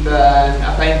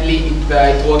 apparently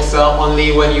it works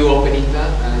only when you open it,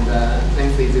 and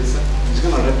then freezes. I'm just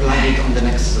gonna reply it on the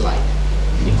next slide.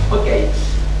 Okay,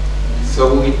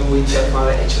 so we do it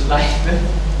for each slide.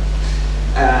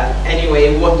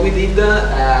 Anyway, what we did,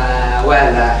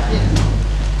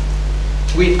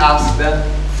 we asked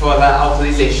for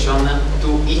authorization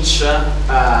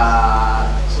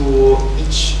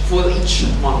for each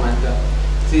monument.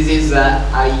 This is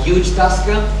a huge task.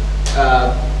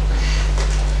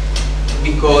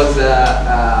 Because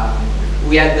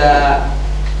we had,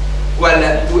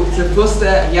 the first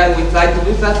year we tried to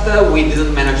do that, we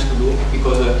didn't manage to do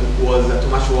because it was too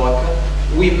much work.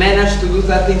 We managed to do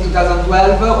that in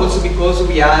 2012, also because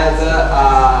we had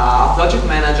a project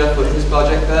manager for this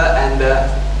project, and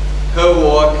her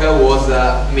work was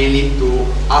mainly to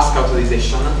ask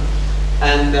authorization.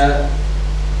 And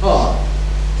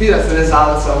these are the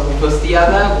results of the first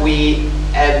year. We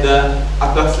had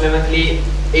approximately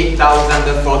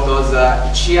 8,000 photos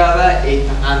each year,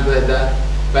 800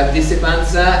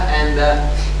 participants, and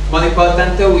more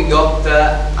important, we got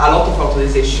a lot of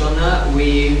authorization.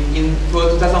 For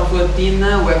 2014, we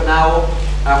have now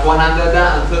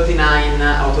 139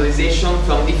 authorization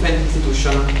from different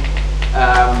institutions.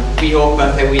 We hope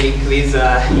that they will increase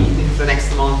in the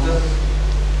next month,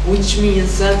 which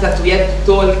means that we have to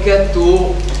talk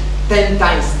to 10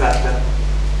 times that,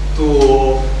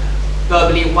 to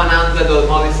probably 100 or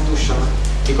more institutions,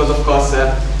 because of course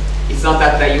it's not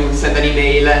that you send an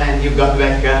email and you got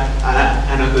back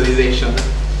an authorization.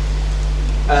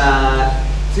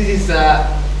 This is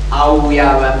how we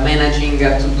are managing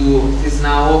to do this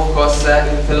now. Of course,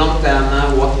 in the long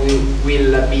term, what we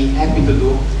will be happy to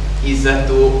do is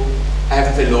to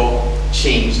have the law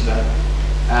changed.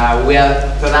 We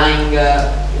have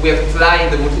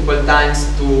tried multiple times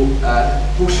to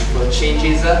push for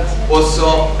changes,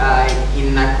 also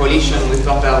in coalition with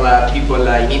other people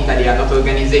in Italy and other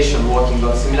organizations working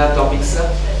on similar topics.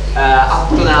 Up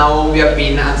to now we have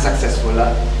been unsuccessful.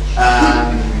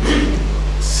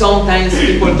 Sometimes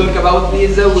people talk about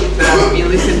this. There has been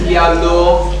recently a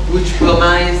law which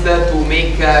promised to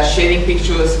make sharing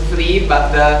pictures free,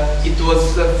 but it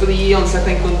was free on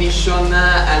certain conditions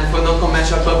and for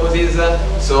non-commercial purposes.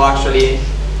 So actually,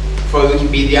 for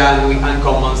Wikipedia and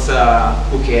Commons,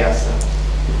 who cares?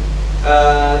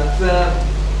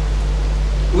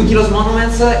 Wikisource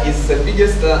Monuments is the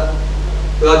biggest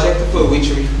project for which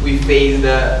we faced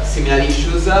similar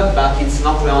issues, but it's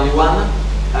not the only one.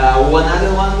 One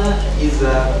other one is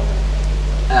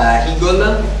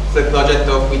Eagle, the project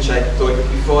of which I talked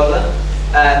before.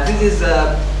 This is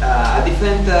a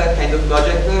different kind of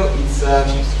project.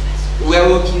 We are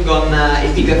working on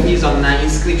epigraphies, on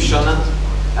inscription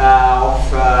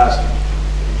of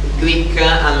Greek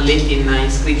and Latin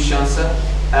inscriptions.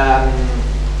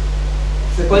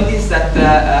 The point is that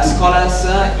scholars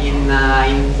in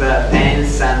the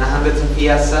tens and hundreds of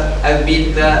years have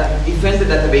built different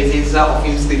databases of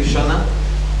inscription,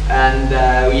 and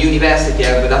university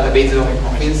have databases of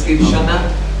inscription,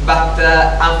 but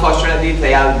unfortunately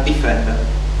they are different.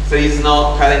 There is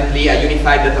not currently a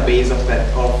unified database of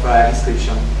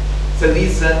inscription. So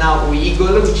this now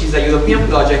Eagle, which is a European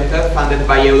project funded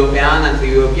by European and the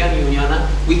European Union,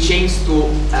 which aims to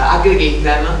aggregate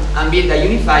them and build a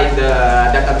unified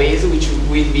database which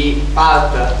will be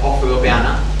part of European.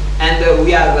 And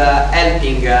we are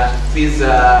helping this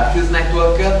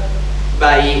network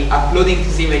by uploading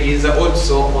these images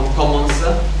also on Commons,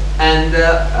 and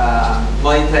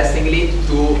more interestingly,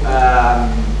 to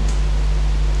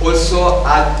also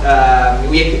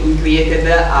we created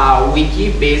a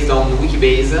wiki based on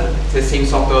Wikibase, the same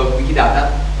sort of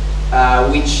Wikidata,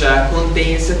 which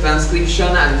contains transcription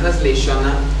and translation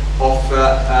of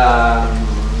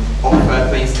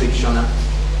transcription.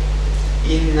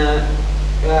 In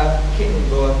can you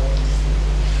go?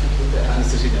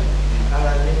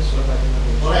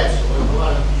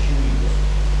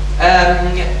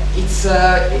 It's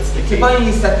the point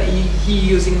is that he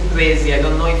using Prezi. I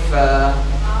don't know if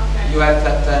you have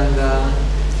that, and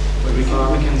but we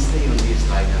can stay on this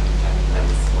slide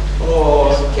and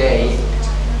oh, okay.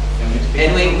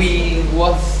 Anyway,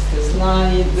 what's the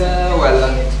slide? Well,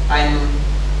 I'm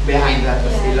behind that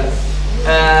still.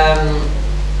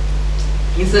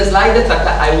 It's a slide that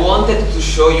I wanted to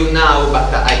show you now,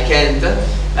 but I can't.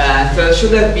 There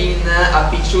should have been a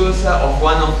pictures of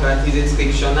one of these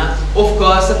inscription. Of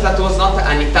course, that was not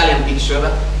an Italian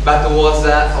picture, but was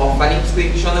of an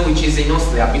inscription which is in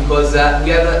Austria, because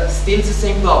we have still the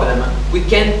same problem. We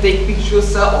can't take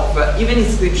pictures of even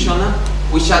inscription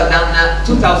which are done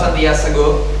 2000 years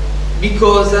ago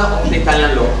because of the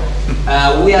Italian law.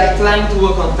 We are trying to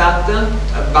work on that,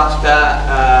 but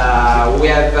we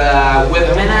have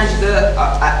managed.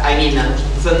 I mean,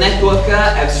 the network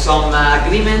has some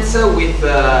agreements with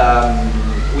the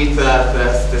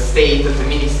state, the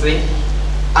ministry.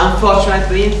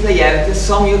 Unfortunately, they have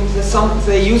some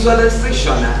the usual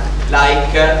restriction,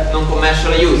 like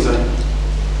non-commercial use,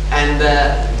 and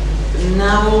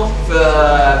now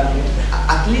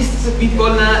at least the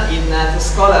people the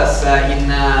scholars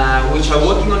which are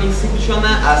working on inscription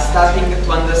are starting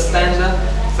to understand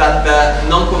that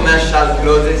non-commercial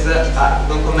clauses,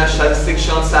 non-commercial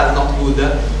restrictions are not good,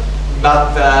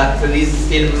 but there is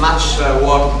still much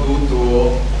work to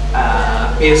do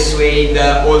to persuade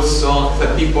also the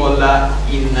people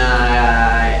in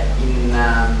the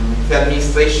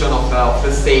administration of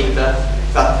the state that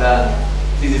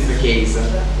this is the case.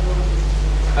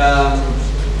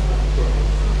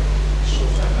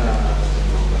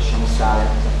 Lasciamo stare, è un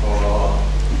po'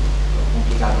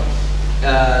 complicato.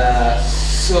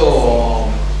 So,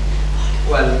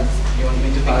 well, you want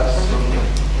me to pass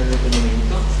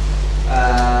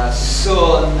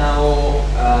so now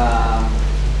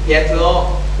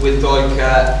Pietro will talk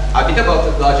a bit about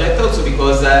the project, also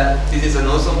because this is an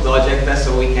awesome project,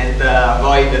 so we can't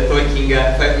avoid talking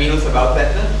 5 minutes about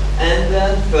that, and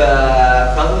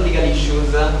the other legal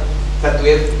issues that we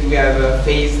have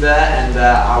faced and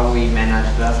how we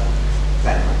managed them.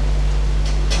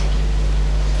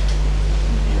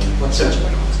 What's up?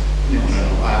 No.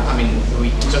 I mean,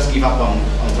 we just give up on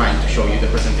trying to show you the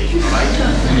presentation, right?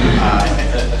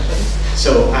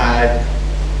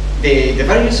 The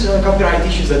various copyright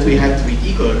issues that we had with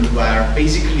Eagle were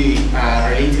basically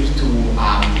related to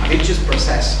a vicious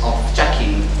process of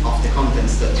checking of the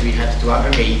contents that we had to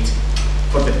aggregate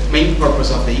for the main purpose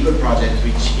of the Eagle project,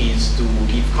 which is to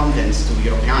give contents to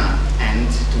Europeana and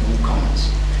to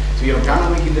Commons. To Europeana,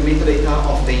 we give the metadata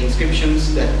of the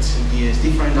inscriptions that these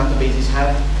different databases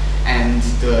have, and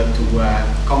to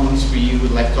Commons, we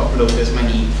would like to upload as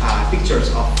many pictures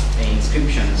of the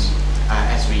inscriptions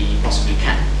as we possibly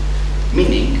can,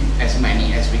 meaning as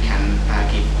many as we can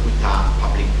give with a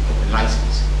public open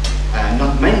license.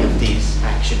 Not many of these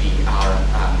actually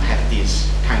have this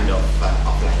kind of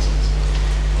license.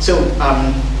 So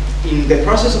in the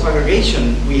process of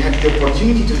aggregation, we had the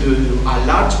opportunity to do a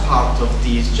large part of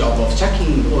this job of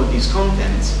checking all these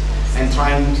contents and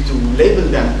trying to label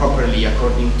them properly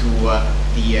according to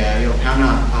the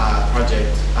Europeana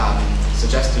project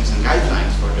suggestions and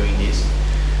guidelines for doing this,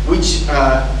 which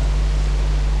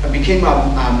became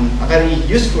a very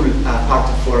useful part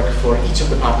of work for each of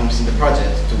the partners in the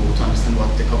project to understand what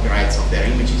the copyrights of their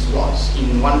images was.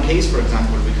 In one case, for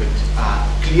example, we could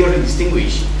clearly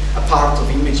distinguish a part of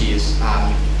images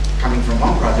coming from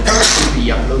one project that could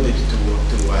be uploaded to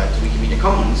Wikimedia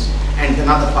Commons, and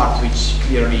another part which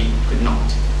clearly could not,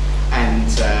 and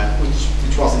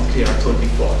which wasn't clear at all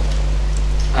before.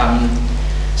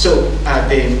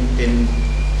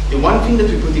 The one thing that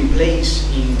we put in place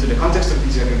into the context of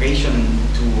this aggregation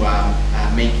to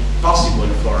make it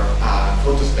possible for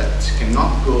photos that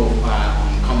cannot go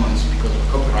on Commons because of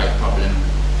a copyright problem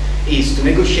is to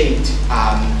negotiate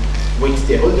with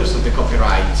the holders of the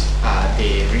copyright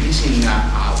the releasing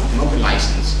with an open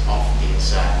license of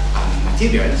these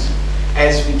materials,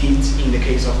 as we did in the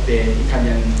case of the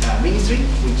Italian ministry,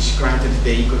 which granted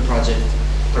the Equal Project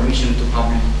permission to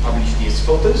publish these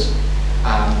photos.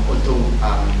 Although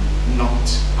not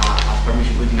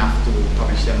permission good enough to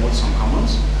publish them also on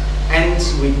Commons, and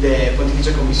with the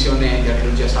Pontificia Commissione di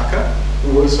Archeologia Sacra,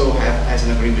 who also has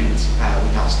an agreement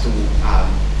with us to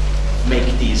make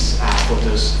these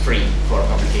photos free for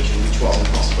publication, which wasn't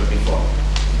possible before.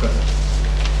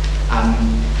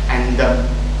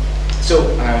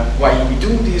 While we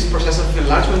do this process of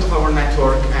enlargement of our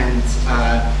network and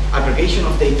aggregation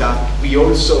of data, we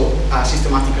also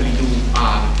systematically do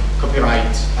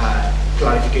copyright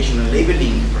clarification and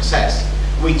labeling process,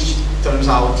 which turns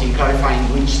out in clarifying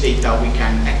which data we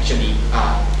can actually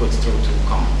put through to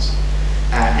Commons.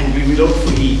 And we will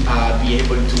hopefully be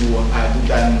able to do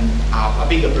then a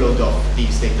big upload of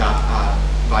these data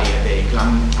via the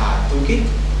GLAM toolkit,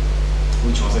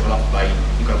 which was developed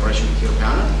in collaboration with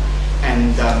Europeana.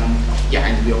 And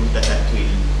and we hope that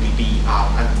will be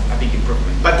a big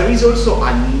improvement. But there is also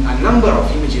a number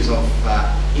of images of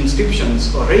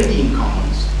inscriptions already in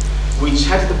Commons, which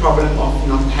has the problem of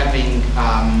not having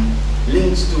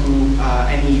links to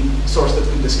any source that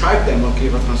could describe them or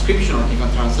give a transcription or give a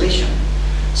translation.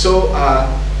 So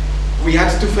we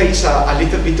had to face a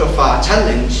little bit of a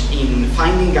challenge in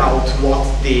finding out what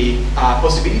the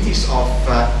possibilities of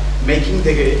making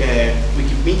the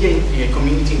Wikimedia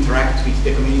community interact with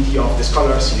the community of the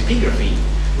scholars in epigraphy,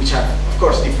 which have, of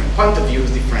course, different point of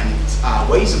views, different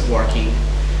ways of working.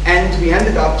 And we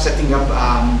ended up setting up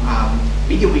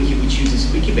MediaWiki, which uses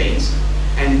Wikibase,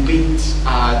 and built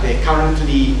the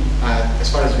currently, as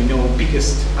far as we know,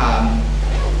 biggest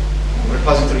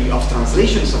repository of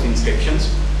translations of inscriptions,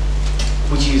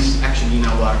 which is actually in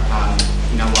our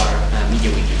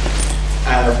MediaWiki.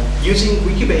 Using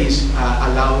Wikibase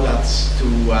allowed us to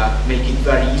make it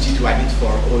very easy to edit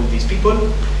for all these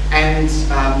people, and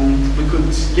we could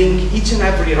link each and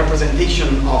every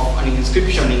representation of an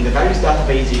inscription in the various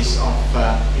databases of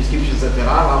inscriptions that there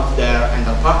are out there and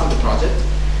are part of the project,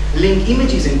 link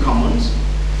images in Commons,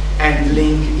 and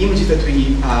link images that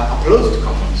we upload to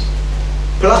Commons,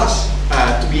 plus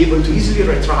to be able to easily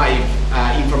retrieve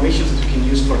information that we can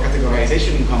use for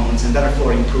categorization in Commons, and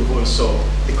therefore improve also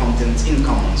the content in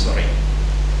Commons already.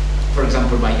 For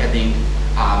example, by adding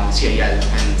CIL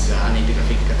and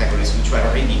unepigraphic categories, which were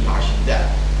already partially there.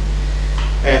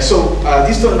 So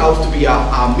this turned out to be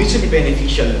a mutually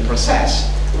beneficial process,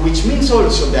 which means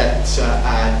also that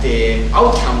the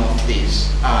outcome of this,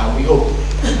 we hope,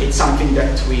 it's something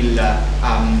that will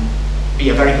be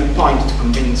a very good point to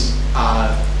convince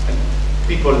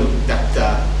people that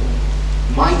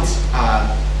might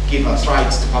give us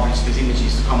rights to publish these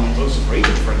images to Commons also for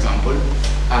Egypt, for example,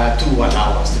 to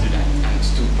allow us to do that, and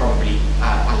to probably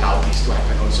allow this to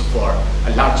happen also for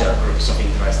larger groups of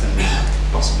interest and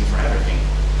possibly for everything.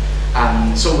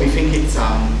 So we think it's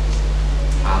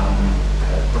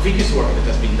profuse work that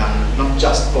has been done, not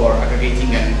just for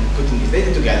aggregating and putting this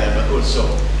data together, but also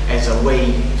as a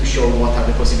way to show what are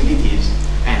the possibilities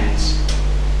and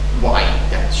why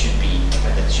that should be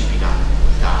done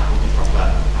with the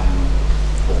proper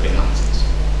open license.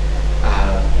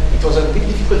 It was a bit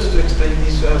difficult to explain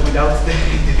this without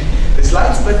the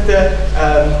slides, but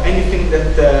anything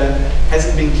that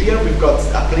hasn't been clear, we've got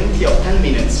plenty of 10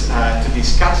 minutes to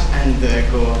discuss and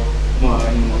go more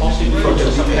in more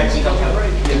details. You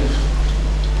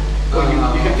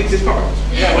can fix this problem.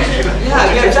 Yeah,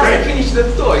 just finish the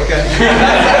talk.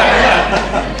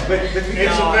 But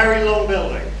it's a very long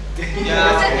building.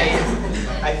 Yeah,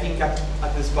 I think at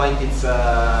this point it's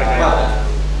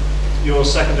your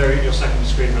second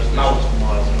screen resolution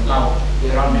is miles.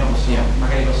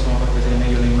 magari possiamo far vedere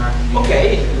meglio le immagini.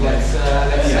 Okay, let's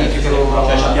see if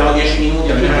abbiamo 10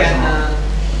 minuti.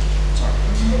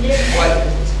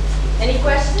 Any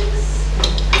questions?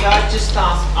 Could I just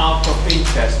ask, out of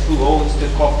interest, who owns the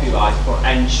copyright for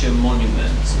ancient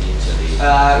monuments in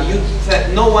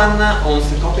Italy? No one owns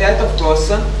the copyright, of course,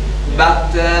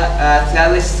 but there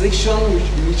are restrictions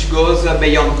which goes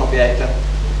beyond copyright.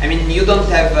 I mean, you don't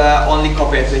have only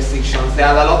copyright restrictions. There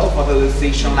are a lot of other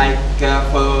restrictions, like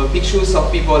for pictures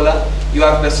of people, you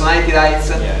have personality rights.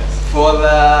 Yes. For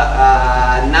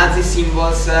Nazi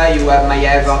symbols, you may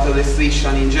have other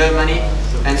restriction in Germany,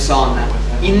 and so on.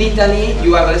 In Italy,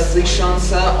 you have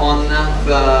restrictions on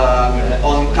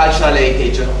cultural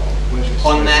heritage,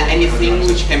 on anything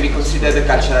which can be considered a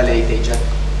cultural heritage.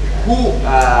 Who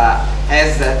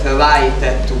has the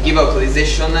right to give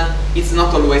authorization? It's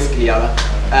not always clear.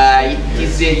 It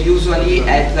is usually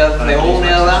at the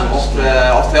owner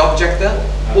of the object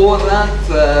or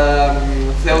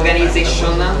the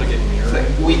organization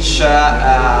which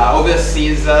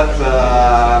oversees the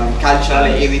cultural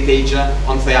heritage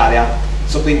on the area.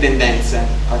 Superintendenze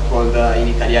are called in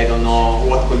Italy. I don't know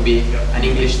what could be an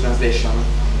English translation.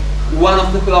 One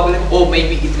of the problems, or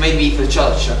maybe it may be the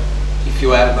church, if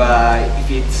you have, if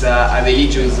it's a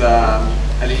religious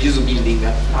building.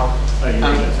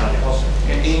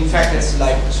 In fact, it's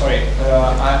like, sorry,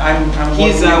 I'm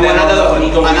he's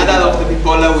another of the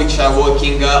people which are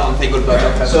working on the Gold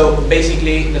project. So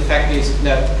basically, the fact is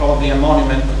that probably a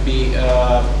monument could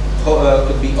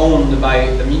be owned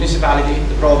by the municipality,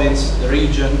 the province, the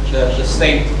region, the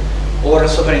state, or a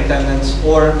superintendent,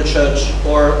 or the church,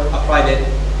 or a private.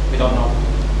 We don't know.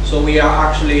 So we are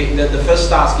actually, the first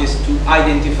task is to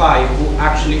identify who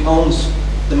actually owns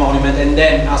the monument, and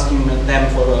then asking them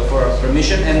for a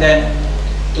permission, and then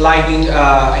lighting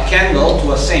a candle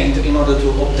to a saint in order to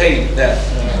obtain that.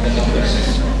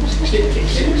 Can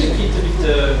you make it a bit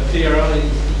clearer, if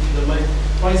you don't mind?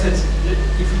 For instance,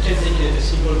 if we can take a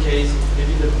simple case,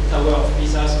 maybe the Tower of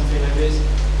Pisa, something like this,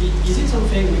 is it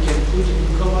something we can put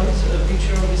in comments, a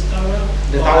picture of this tower?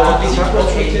 The Tower of Pisa? Is it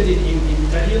portrayed in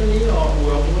Italian or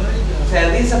worldwide?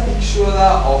 There is a picture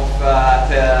of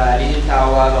the Leaning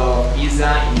Tower of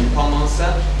Pisa in Commons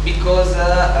because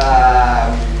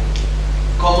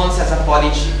Commons has a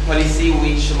policy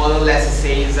which more or less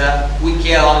says we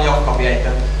care only of copyright.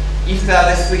 If there are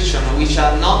restrictions which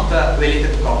are not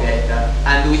related to copyright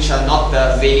and which are not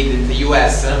valid in the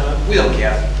US, we don't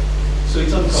care. So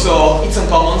it's on Commons. So it's on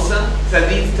Commons.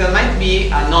 There might be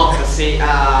a note, say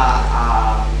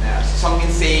something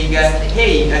saying,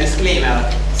 hey, a disclaimer,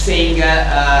 saying there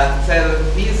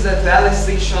are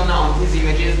restrictions on these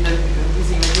images,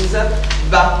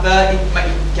 but it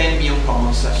can be on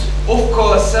Commons. Of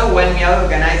course, when we are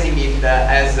organizing it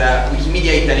as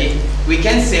Wikimedia Italy, we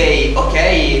can say,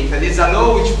 okay, there is a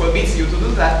law which forbids you to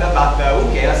do that, but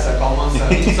who cares? Commons,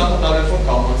 it's not a problem for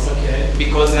Commons,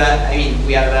 because I mean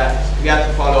we have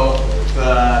to follow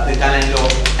the Italian law,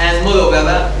 and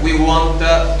moreover, we want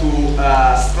to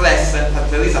stress that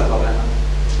there is a problem.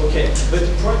 Okay, but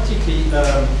practically,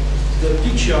 the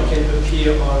picture can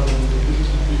appear on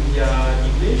Wikipedia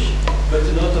English, but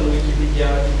not on Wikipedia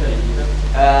Italy.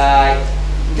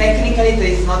 Technically,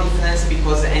 there is no difference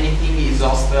because anything is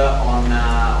hosted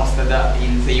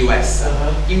in the US.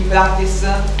 In practice,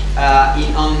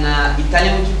 on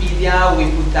Italian Wikipedia, we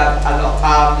put up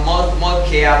a lot more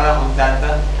care on that,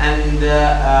 and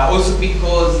also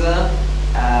because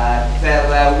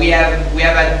we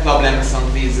have had problems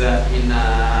on this in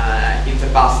the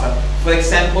past. For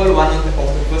example, one of the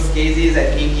first cases, I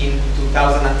think in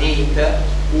 2008,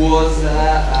 was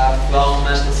from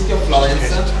the city of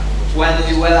Florence, when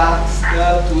we were asked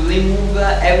to remove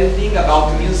everything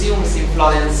about museums in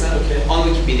Florence on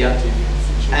Wikipedia.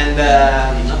 And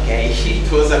okay,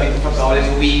 it was a bit of a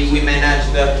problem. We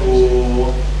managed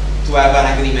to have an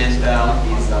agreement on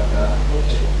this, that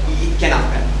it can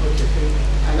happen.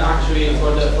 And actually,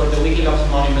 for the Wikilox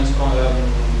monuments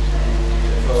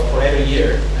for every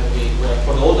year,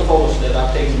 for all the photos that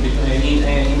are taken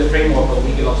in the framework of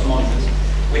Wikilox monuments,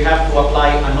 we have to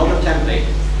apply another template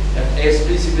that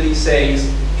explicitly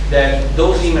says that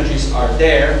those images are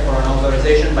there for an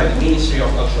authorization by the Ministry of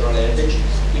Cultural Heritage,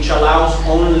 which allows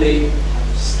only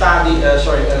something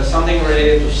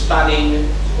related to studying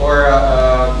or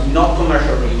not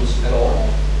commercial reuse at all,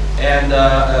 and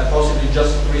possibly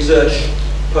just research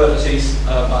purposes,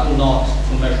 but not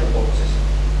commercial purposes.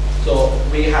 So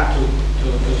we have to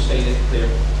state it clear.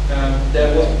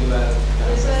 There was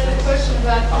There's a question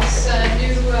about this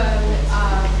new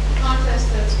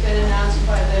contest that's been announced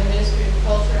by the Ministry of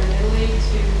Culture in Italy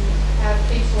to have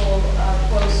people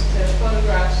post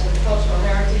photographs of cultural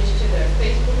heritage to their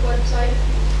Facebook website.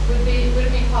 Would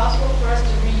it be possible for us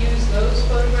to reuse those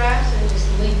photographs and just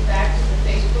link back to the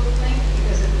Facebook link?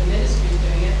 Because if the ministry is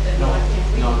doing it, then why can't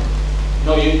we?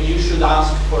 No, you should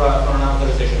ask for an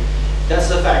authorization. That's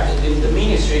the fact. The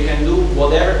ministry can do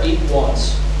whatever it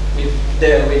wants with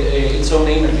its own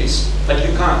images, but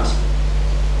you can't.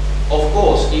 Of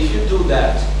course, if you do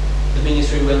that, the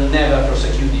ministry will never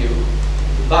prosecute you,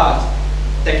 but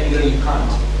technically you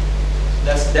can't.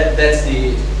 That's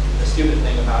the stupid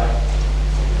thing about it.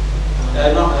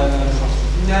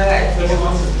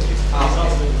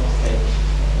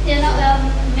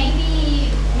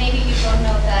 Maybe you don't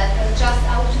know that, but just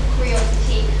out of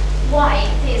curiosity, why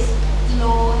this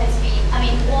law has been? I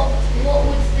mean, what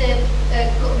would the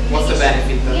what's the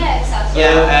benefit? Yeah, exactly.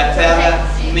 Yeah, there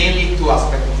are mainly two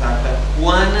aspects of that.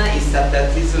 One is that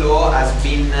this law has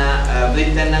been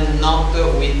written not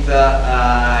with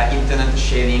internet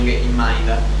sharing in mind.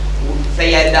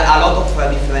 They had a lot of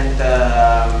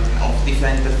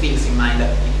different things in mind.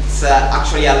 It's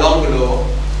actually a long law,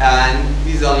 and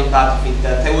this is only part of it.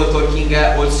 They were talking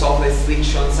also of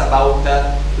restrictions about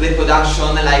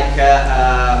reproduction, like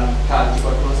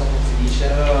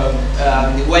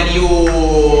when you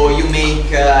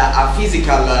make a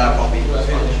physical copy.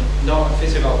 No,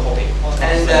 physical copy.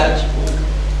 And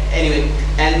anyway,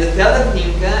 and the other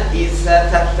thing is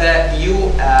that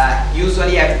you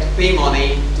usually have to pay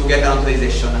money to get an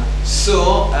authorization.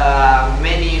 So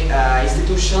many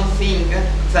institutions think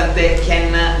that they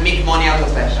can make money out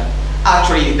of that.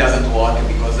 Actually, it doesn't work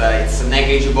because it's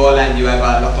negligible and you have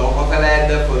a lot of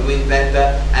overhead for doing that,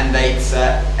 and it's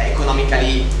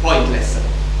economically pointless.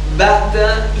 But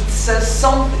it's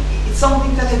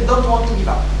something that I don't want to give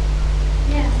up.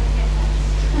 Yeah.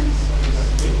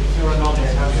 If you're an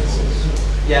artist,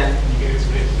 yeah. You get it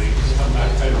briefly, just come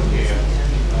back over here.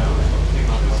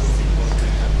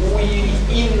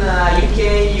 In UK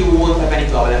you won't have any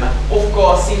problem. Of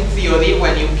course, in theory,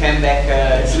 when you came back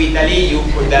to Italy, you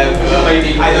could have,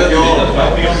 I don't know,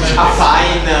 a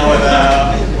fine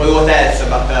or what else.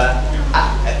 But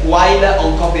while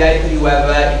on copyright you have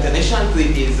international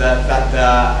treaties that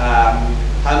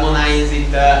harmonize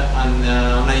it on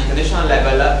an international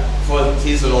level. For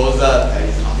these laws, there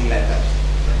is nothing like that.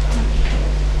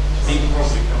 He can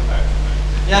probably come back.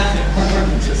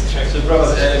 Yeah. Just check. So,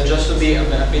 just to be a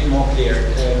bit more clear,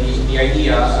 the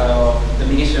idea of the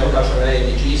Ministry of Cultural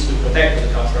Heritage is to protect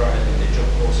the cultural heritage, of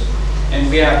course. And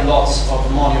we have lots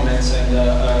of monuments and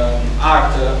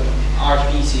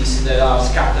art pieces that are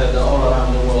scattered all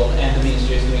around the world, and the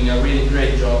Ministry is doing a really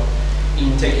great job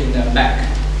in taking them back,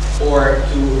 or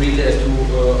to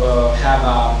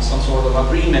have some sort of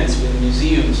agreements with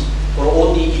museums for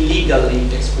all the illegally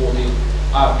exported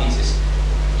art pieces.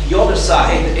 The other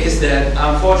side is that,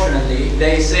 unfortunately,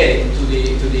 they say to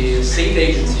the state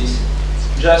agencies,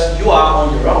 just you are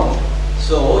on your own.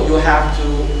 So you have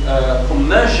to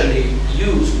commercially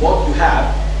use what you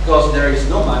have, because there is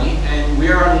no money, and we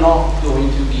are not going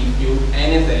to give you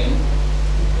anything.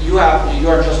 You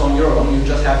are just on your own. You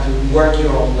just have to work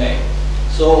your own way.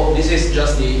 So this is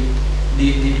just the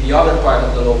other part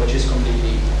of the law, which is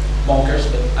completely bonkers.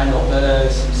 But I know,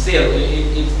 but still,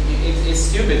 it's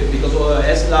stupid because,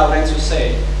 as Lorenzo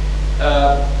said,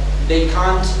 they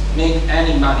can't make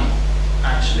any money.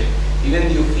 Actually, even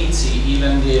the Uffizi,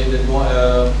 even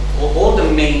all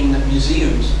the main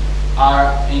museums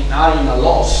are in a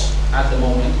loss at the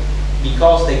moment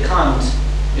because they can't,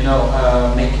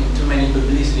 make too many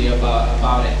publicity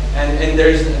about it. And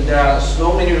there are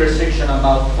so many restrictions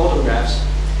about photographs,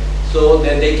 so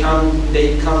that they can't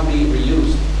be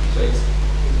reused. So it's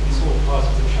all part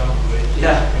of the charm.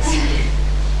 Yeah.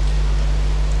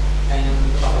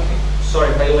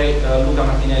 Sorry, by the way, Luca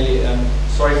Martinelli,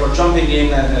 sorry for jumping in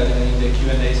the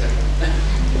Q&A session.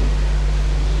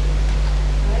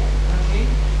 Okay.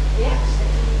 Yeah.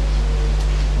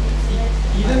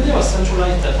 Even there are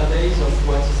centralized database of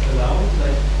what is allowed,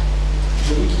 like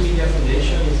the Wikimedia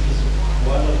Foundation is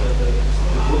one of the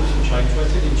groups which are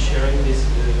interested in sharing these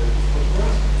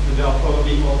photographs, but there are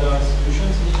probably other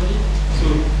institutions in Italy. So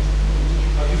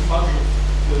have you found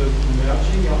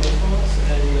merging your efforts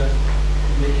and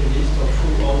make a list of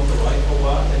who owns the right for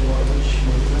what and which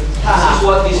monuments?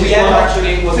 This is what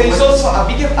actually was. There is also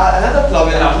another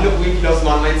problem with Wikiloss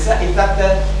monuments is that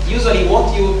usually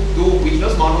what you do with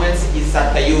those monuments is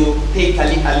that you take a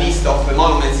list of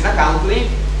monuments in a country,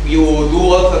 you do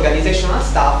all the organizational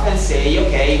stuff and say,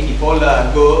 okay, people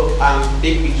go and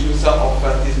take pictures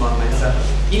of these monuments.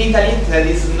 In Italy, there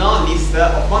is no list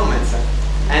of monuments,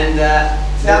 and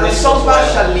there are some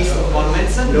partial list of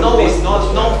monuments,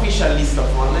 no official list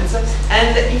of monuments,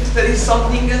 and if there is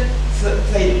something,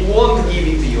 they won't give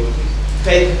it to you.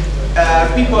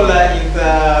 People in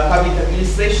the public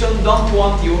administration don't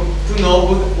want you to know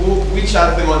who which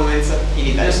are the monuments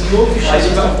in Italy. There's no official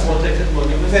list of protected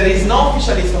monuments. There is no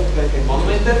official list of protected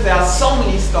monuments. There are some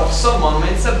list of some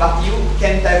monuments, but you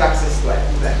can't have access to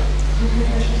them.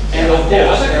 And of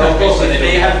course,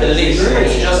 they have the list.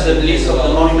 It's just the list of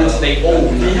the monuments they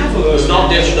own. It's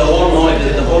not just the whole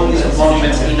monument, the whole list of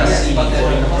monuments in a city.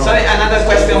 Sorry, another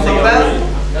question from there.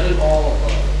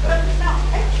 But now,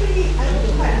 actually, I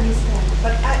don't quite understand.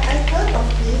 But I heard of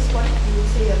this. What you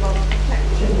say about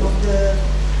protection of the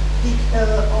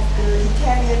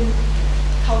Italian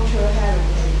cultural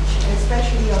heritage,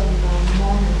 especially on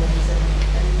monuments and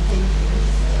paintings.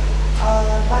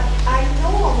 But I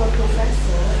know of a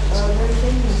professor, very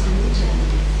famous in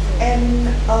Italy, and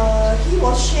he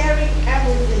was sharing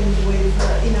everything with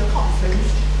in a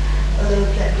conference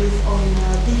that is on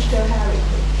digital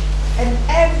heritage, and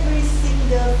every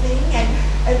single thing, and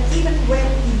even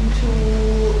went into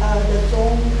the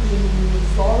dome in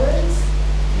Florence,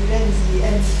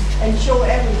 and show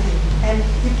everything, and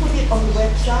he put it on the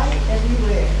website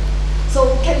everywhere.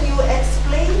 So can you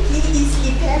explain? He is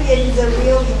Italian, he's a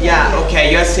real Italian. Yeah,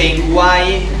 okay, you are saying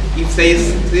why, if there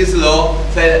is this law,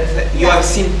 you have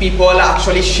seen people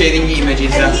actually sharing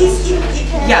images. And he's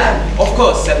Italian. Yeah, of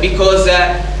course, because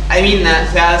I mean,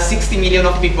 there are 60 million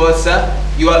of people,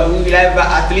 we will have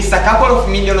at least a couple of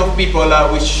million of people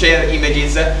which share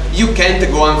images. You can't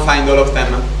go and find all of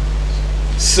them.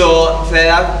 So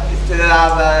there are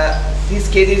these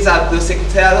cases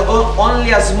there are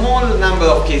only a small number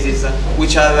of cases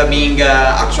which are being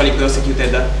actually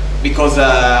prosecuted because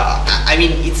I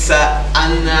mean it's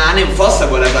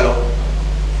unenforceable as a law,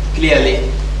 clearly.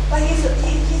 But he's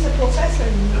a professor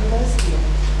in university.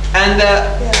 And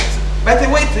by the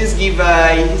way, please give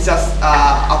is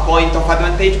a point of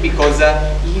advantage because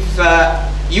if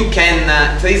you can,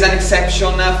 there is an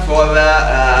exception for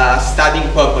studying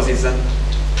purposes.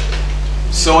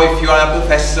 So if you are a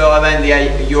professor and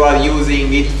you are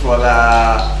using it for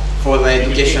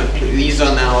education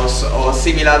reason or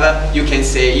similar, you could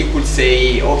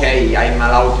say, okay, I'm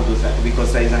allowed to do that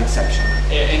because there is an exception.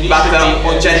 And but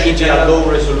in general,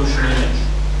 low resolution image.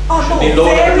 Oh no,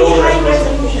 very high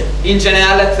resolution. In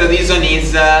general, the reason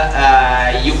is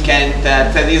you can't.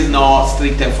 There is no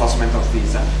strict enforcement of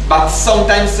this, but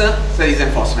sometimes there is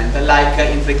enforcement, like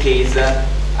in the case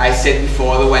I said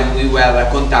before when we were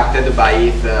contacted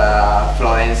by the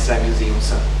Florence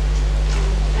museums.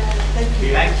 Thank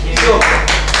you. Thank you.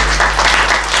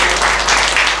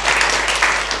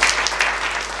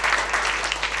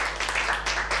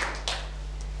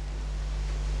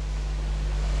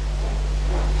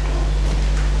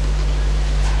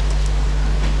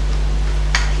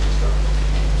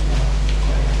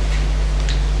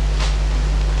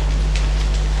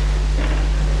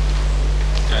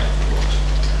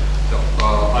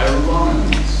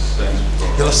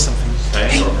 So,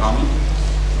 staying or coming.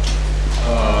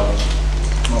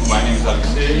 My name is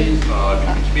Aleksey. I've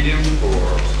been Wikimedian for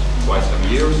quite some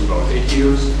years, about 8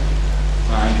 years.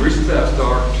 And recently I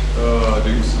started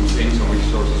doing some things on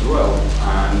Wikisource as well.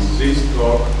 And this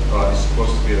talk is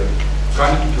supposed to be a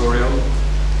kind of tutorial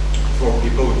for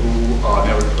people who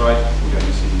never tried to put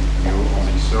anything new on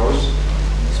Wikisource.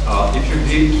 If you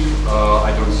did,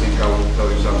 I don't think I will tell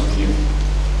you something new.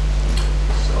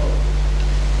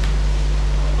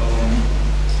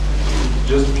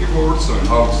 Just a few words on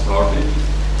how it started.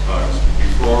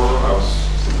 Before I was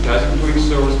sympathizing to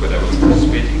Wikisource, but I wasn't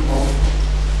participating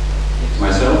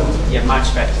myself. Yeah,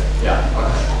 much better. Yeah.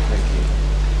 Okay. Thank you.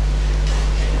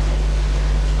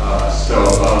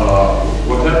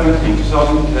 What happened in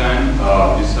 2010?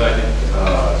 Decided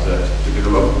that to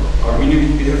develop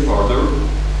Armenian Wikipedia further,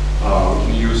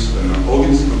 we can use an old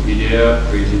encyclopedia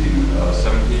created in the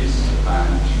 70s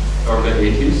and early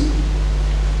 80s.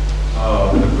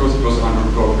 And of course it was under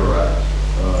copyright.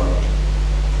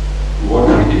 What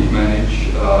we did manage,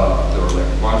 there were like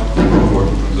a bunch of people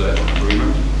working on that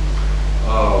agreement.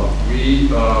 We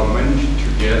managed to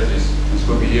get this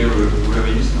encyclopedia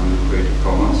released under Creative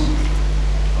Commons.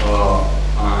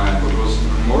 And what was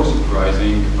even more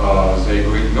surprising, they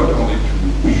agreed not only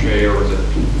to share the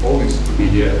old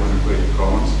encyclopedia under Creative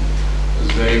Commons,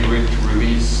 they agreed to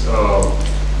release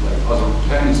like other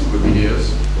 10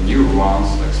 encyclopedias, the newer ones,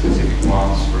 like specific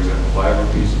ones, for example,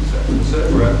 biographies, etc.,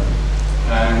 etc.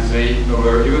 And they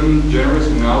were even generous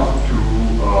enough to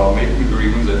make an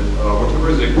agreement that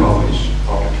whatever they publish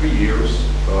after 3 years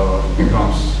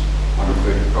becomes under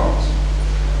Creative Commons.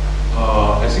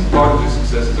 I think part of the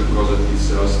success is because it's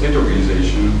a state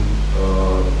organization,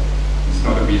 it's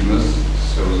not a business,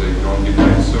 so they don't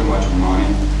depend so much on money.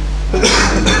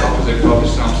 After they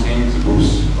publish something, the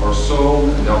books are sold,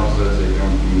 and after that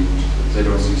they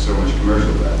don't see so much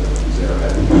commercial value. They are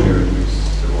happy to share it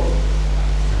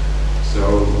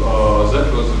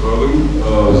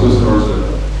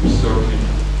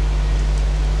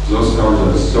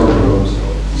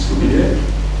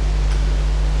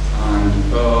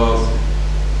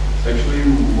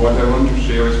what I want to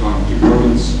share is one key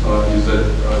points is that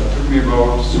it took me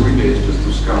about 3 days just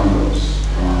to scan those.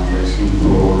 I think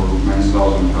for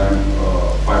 9,000 times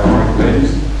 500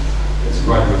 days, it's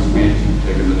quite good speed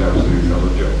taking that I was doing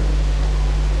another job.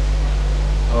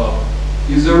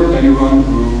 Is there anyone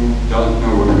who doesn't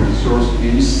know what Wikisource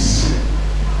is?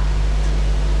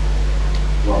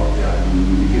 Well, yeah,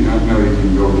 if you don't know, you can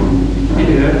go to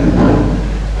Wikipedia,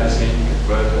 I think.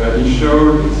 But in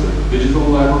short, it's a digital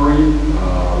library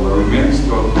where we mix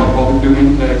public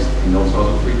domain text and also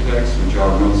other free texts which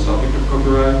are not subject to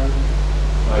copyright.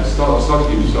 It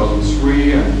started in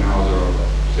 2003, and now there are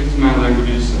 6 main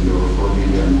languages and there are 4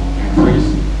 million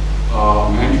entries.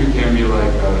 An entry can be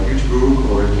like a huge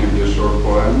book or it can be a short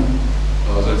poem.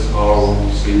 That's how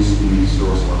things in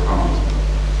Wikisource are counted.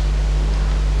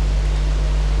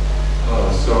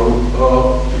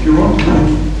 If you want to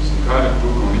put some kind of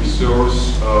book on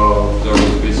Wikisource, there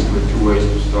are basically 2 ways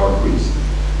to start with.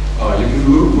 You can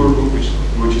look for a book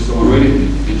which is already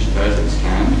digitized and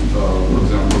scanned. For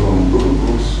example, on Google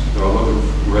Books, there are a lot of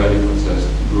ready access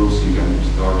books you can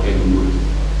start taking with.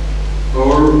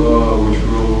 Or which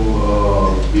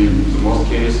will be the most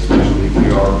case, especially if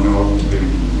you are not in an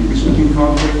English-speaking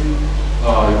country,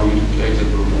 you will need to take the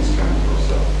book and scan it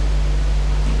yourself.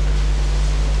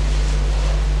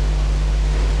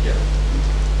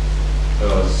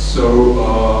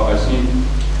 I think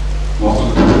most of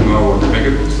the people know what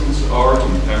megapixels are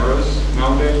in cameras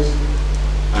nowadays.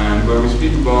 And when we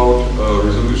speak about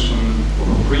resolution of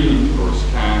a print or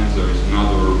scan, there is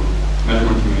another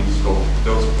measurement unit called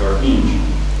pixels per inch.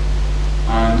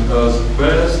 And the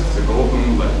best, the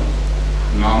golden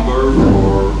number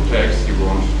for text you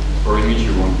want, for image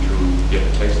you want to get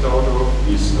text out of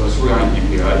is 300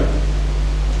 dpi.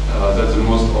 That's the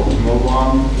most optimal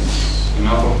one. It's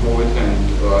enough of it, and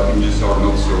images are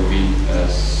not so big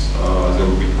as they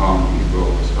will become if you go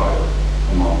with higher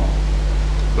amount.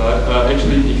 But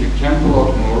actually, if you can pull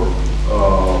out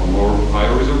more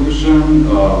higher resolution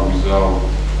without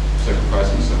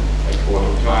sacrificing some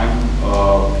photo time,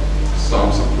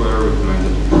 some software recommends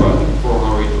that you try the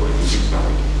 400 or even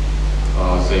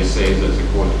 600. They say that the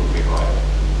quality will be higher.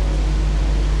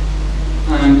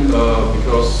 And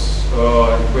because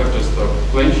if we have just a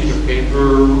plain sheet of paper,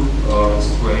 it's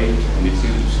straight and it's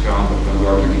easy to scan, but when we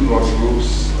are looking for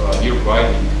books, nearby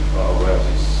we have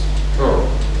this curve.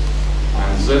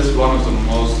 And that's one of the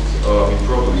most big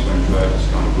problems when you try to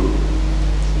scan a book.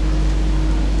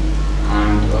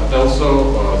 And also,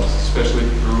 especially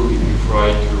true if you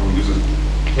try to use a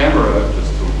camera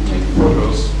just to make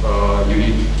photos, you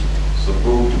need the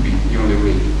book to be evenly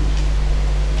weighted.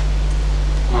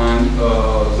 And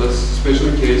that's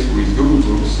especially the case with Google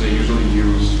Books. They usually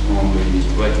use only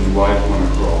black and white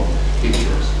monochrome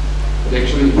pictures. But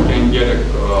actually, you can get a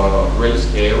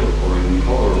grayscale or in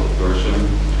color version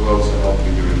to also help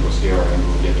you during OCR and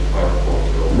you'll get higher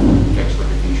quality of text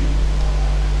recognition.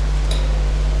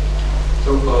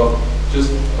 So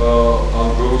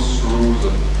I'll go through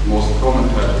the most common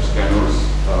type of scanners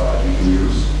you can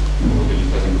use for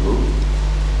digitizing the book.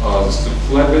 This is a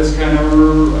flatbed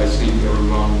scanner. I think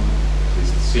everyone has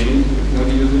seen it, if not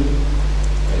use it.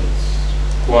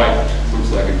 It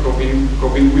looks like a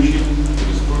copying machine. You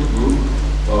just put a book,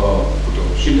 put a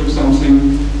sheet of something,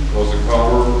 close the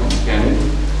cover, and scan it.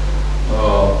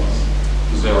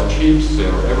 They are cheap, they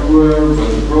are everywhere, but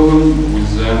the problem with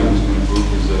them and in the book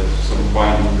is that some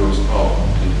binding goes up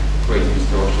and creates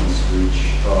distortions which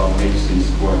make things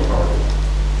quite hard.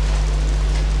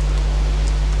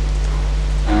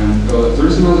 And there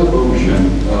is another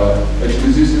option.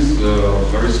 Actually, this is the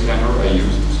very scanner I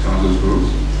use to scan those books.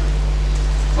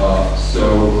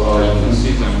 You can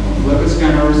see them on flatbed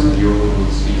scanners, and you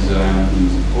will see them in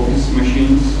office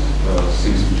machines,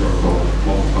 things which are called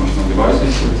multifunctional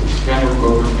devices, scanner,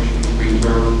 copier machine,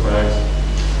 printer, fax,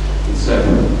 etc.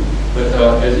 But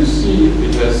as you see,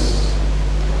 it has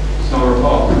somewhere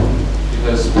up. It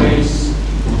has space to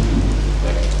put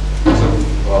like some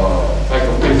type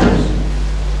of papers.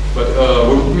 But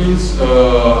what it means in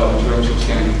terms of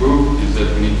scanning a book is that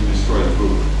we need to destroy the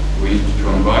book. We need to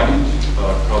unbind it,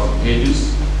 cut the pages.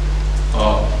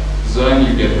 Then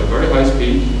you get a very high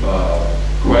speed,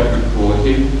 quite good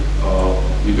quality.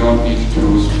 You don't need to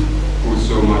put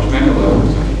so much manual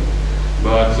effort on it,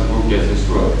 but the book gets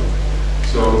destroyed.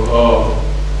 So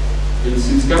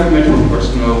it's kind of a matter of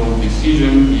personal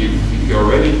decision if you are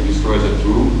ready to destroy the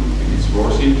tool, if it's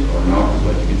worth it or not.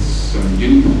 Like if it's some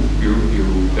unique you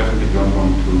definitely don't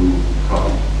want to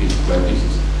cut it by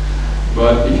pieces.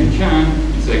 But if you can,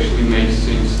 it actually makes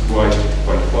things quite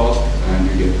fast and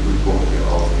you get good quality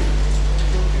out of it.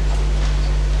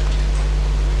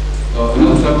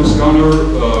 Another type of scanner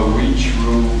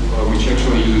which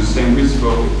actually uses the same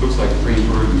principle. It looks like a printer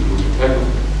with a pack of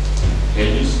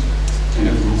pages and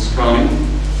a full scanning.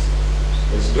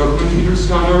 It's a document reader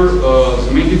scanner.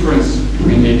 The main difference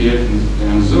between ADF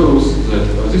and those is that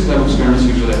this type of scanners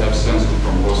usually have sensor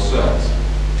from both sides.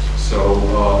 So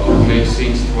it makes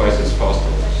things twice as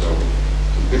faster. So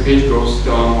the page goes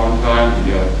down one time and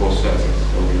you have both sides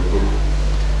of your book.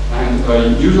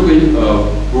 And usually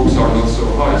books are not so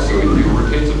high, so if you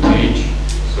rotate the page,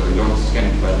 so you don't scan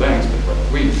it by length but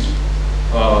by width,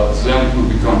 then it will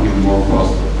become even more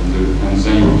faster, and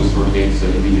then you will just rotate the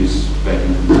images back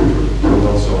in the computer. It will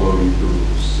also allow you to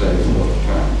save a lot of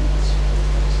time.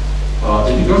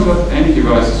 If you don't have any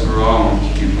devices around,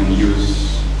 you can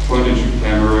use point-and-shoot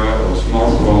camera or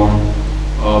smartphone.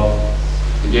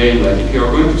 Again, like if you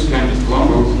are going to scan this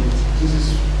Colombo, this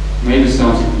is maybe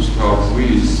something to start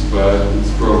with, but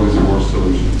it's probably the worst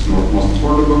solution. It's most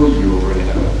affordable, you already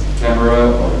have a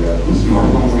camera, or you have a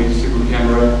smartphone with a good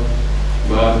camera,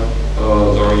 but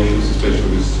there are issues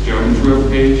especially with geometry of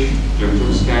page,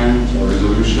 geometry scan,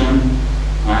 resolution,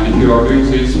 and if you are doing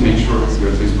this, make sure you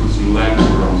at least put some lamps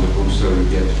around the book so you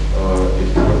get it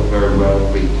very well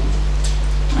lit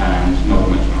and not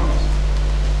much noise.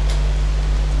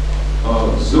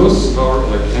 Those are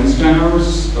like hand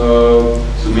scanners.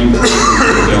 The main problem is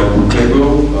that they are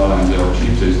portable and they are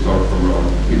cheap. They start from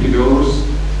around $50.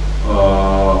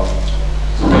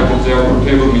 The fact that they are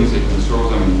portable means they can throw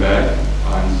them in bag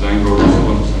and then go to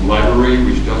some library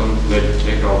which doesn't let you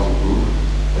take out the book.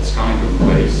 That's kind of a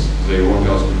place. They won't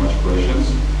ask you much questions.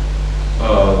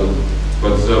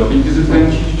 But the big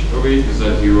disadvantage of it is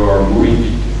that you are moving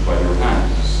it by your hand.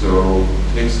 So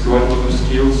it takes quite a lot of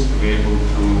skills to be able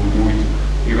to move it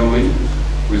evenly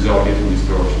without getting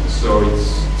distortion. So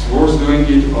it's worth doing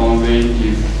it only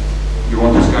if you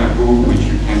want to scan a book which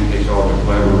you can take out of the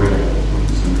library and put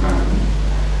in some kind of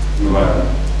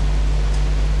environment.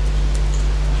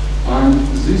 And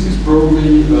this is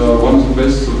probably one of the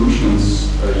best solutions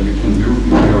you can do if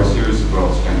you are serious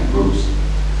about scanning books.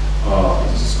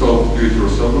 This is called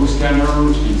Do-It-Yourself Book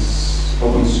Scanner. It's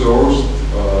open source.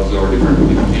 There are different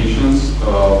limitations.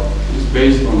 It is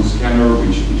based on the scanner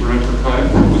which Internet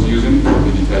Archive was using for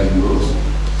digitizing books.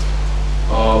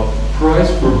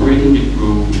 Price for creating it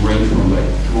will range from like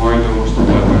 $200 to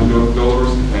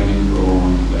 $500 depending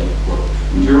on like what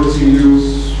materials you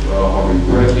use, how you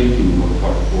write it, in what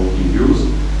part of book you use.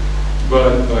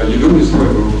 But you don't destroy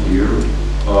a book here.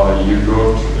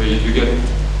 You get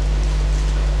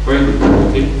very good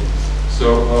quality. So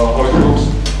how it works?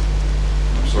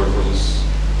 I'm sorry for this.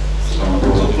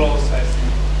 Too close, I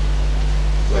think.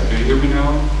 Like, do you hear me now?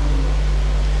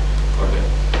 Okay.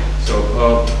 So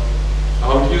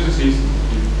how to use this is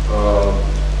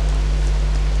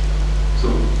so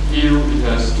here it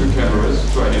has two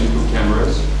identical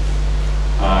cameras,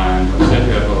 and on the side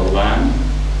you have a lamp,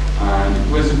 and you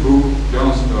place the book down,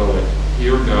 like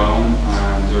here down,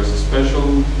 and there's a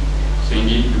special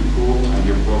thingy you pull, and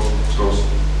your book goes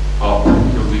up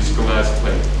to this glass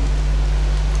plate.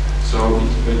 So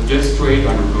it gets straight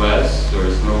under glass. There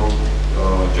is no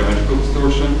geometrical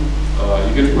distortion.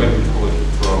 You get quite good quality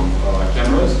from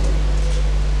cameras,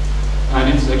 and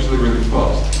it's actually really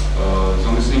fast. The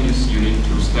only thing is you need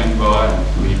to stand by and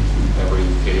flip every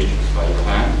page by your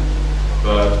hand.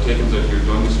 But taken that you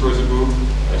don't destroy the book,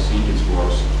 I think it's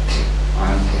worse.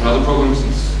 And another problem is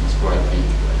it's quite big,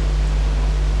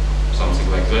 something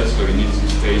like that. So you need some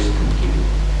space to keep it.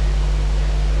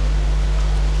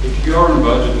 If you are on a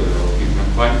budget, you can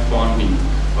find funding.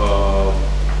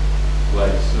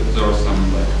 Like there are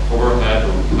some like overhead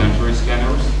or planetary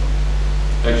scanners.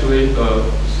 Actually,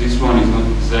 this one is not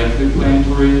exactly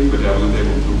planetary, but I was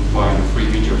able to find a free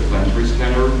feature planetary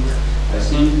scanner. I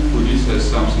think Fujis has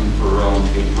something for around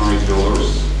 $800,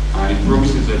 and it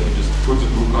promises that you just put the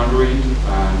book under it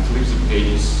and flip the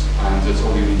pages, and that's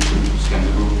all you need to scan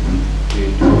the book, and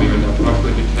it will even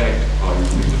automatically detect how you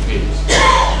flip the pages.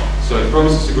 So it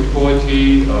promises a good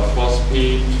quality, fast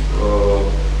speed,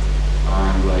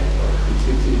 and like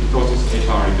it costs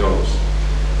 $800.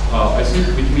 I think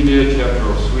the Wikimania chapter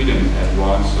of Sweden had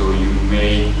one, so you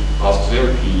may ask their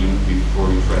opinion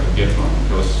before you try to get one,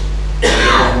 because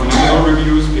when I saw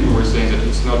reviews, people were saying that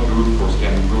it's not good for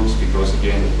scanning books because,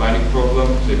 again, the binding problem,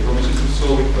 they promise you to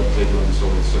solve it, but they don't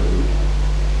solve it so good.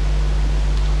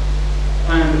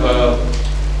 And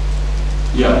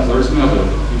yeah, there is another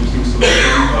interesting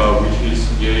solution, which is,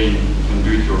 again, you can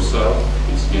do it yourself.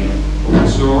 It's again open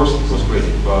source. It was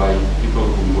created by people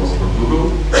who work for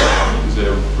Google in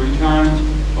their free time,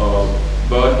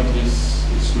 but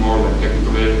it's more like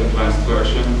technically advanced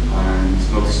version, and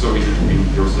it's not so easy to build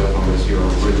yourself unless you are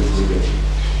really good at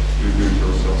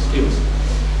do-it-yourself skills.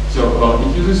 So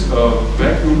it uses a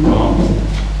vacuum pump.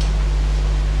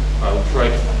 I'll try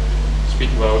to speak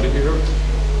loudly here.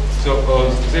 So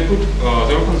they open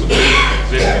the book,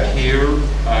 they put here,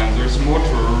 and there's a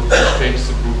motor that takes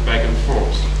the book back and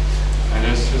forth. And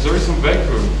there is some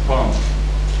vacuum pump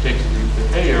takes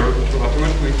the air to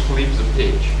automatically flip the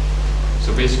page.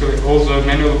 So basically all the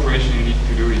manual operation you need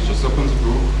to do is just open the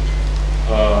book,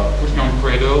 put it on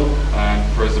cradle,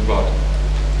 and press the button.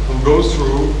 It will go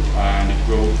through and it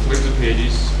will flip the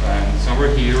pages, and somewhere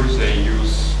here they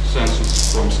use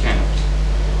sensors from scanners.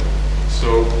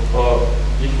 So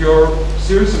if you're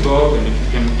serious about and if you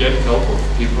can get help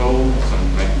of people,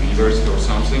 some like university or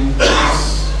something,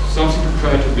 it's something to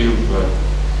try to build, but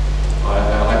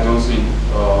I don't think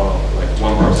like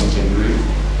one person can do it.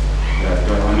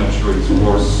 I'm not sure it's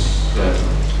worth that.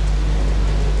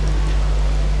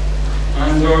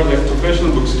 And there are like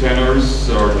professional book scanners,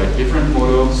 there are like different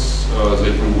models,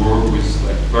 they can work with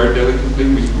like very delicately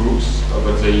with books,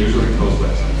 but they usually cost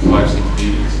like 5-6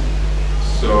 digits.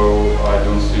 So I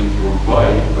don't think you will buy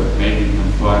it, but maybe you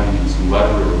can find it in some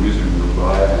library or museum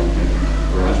nearby and make an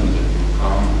arrangement that you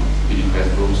come, it has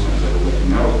books and they will let you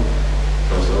know.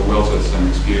 Because we also had some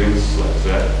experience like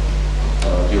that,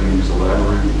 dealing with a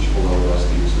library which allowed us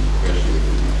to use it professionally.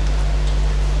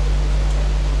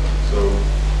 So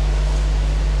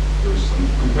there's some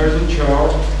comparison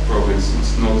chart. Probably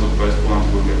it's not the best one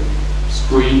to look at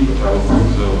screen, but I will put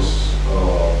those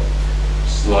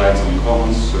slides and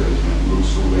comments so you can look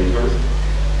through later.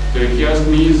 The kiosk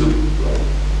me is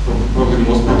probably the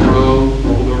most popular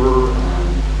folder, and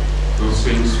those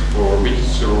things for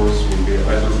Wikisource will be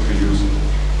either to use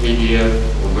ADF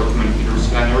or document feeder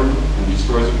scanner and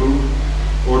destroy the book,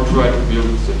 or try to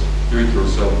build the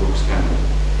do-it-yourself book scanner.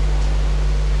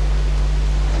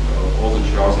 And, all the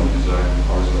charts and design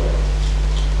are there.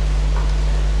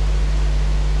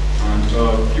 And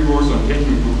a few words on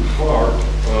taking the book apart.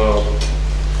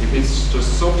 If it's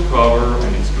just soft cover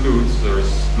and it's glued,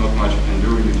 there's not much you can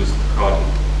do. You just cut it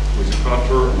with a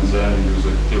cutter and then you use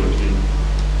a guillotine,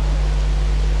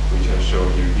 which I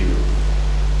showed you here.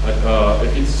 But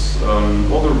if it's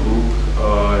an older book,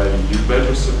 you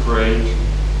better separate.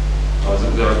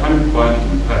 They are kind of binding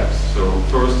in packs. So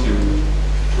first you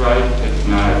try to take a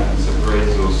knife and separate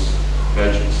those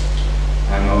edges,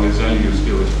 and only then you use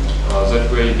guillotine.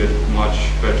 That way you get much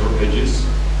better edges.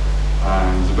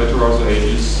 And the better are the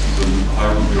edges, the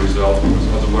higher will be the result, because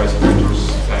otherwise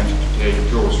printers tend to take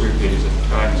 2 or 3 pages at a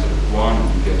time instead of 1, and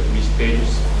you get missed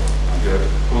pages, and you have to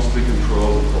constantly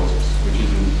control the process, which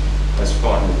isn't as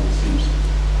fun as it seems.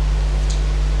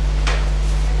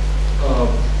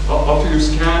 After you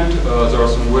scanned, there are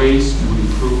some ways to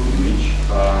improve the image,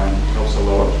 and it helps a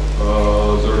lot.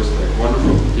 There's like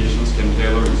wonderful applications,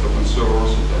 Tailor, it's open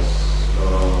source, it has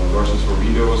versions for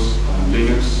Windows and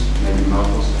Linux, maybe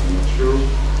Mac-OS, I'm not sure.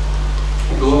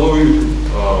 It will allow you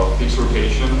to fix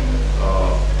rotation,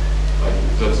 like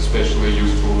that's especially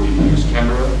useful if you use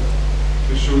camera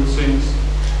to shoot things.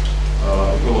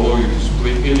 It will allow you to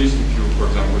split pages if you, for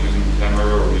example, using camera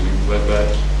or using flatback.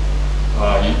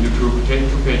 You could take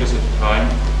 2 pages at a time.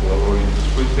 It will allow you to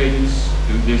split pages,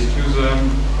 do this to them.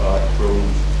 It will,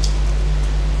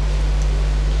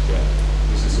 yeah.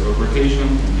 This is a rotation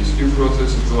in this new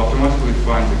process. It will automatically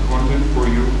find the content for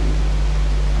you,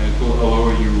 and it will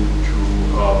allow you to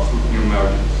put new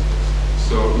margins.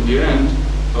 So in the end,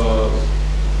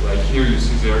 like here you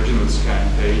see the original scan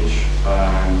page,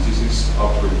 and this is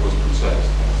after it was processed.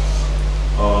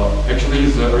 Actually,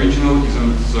 the original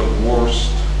isn't the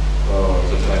worst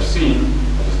that I've seen.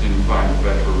 I just didn't find a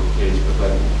better case, but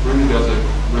it really does a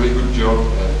really good job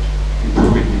at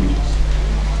improving images.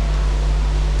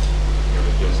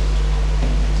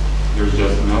 Here's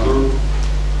just another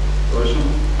version.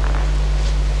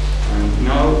 And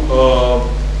now,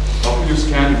 after you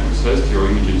scan and process your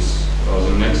images,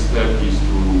 the next step is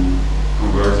to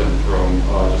convert them from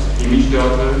just image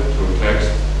data to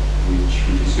text, which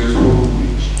is useful,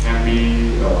 which can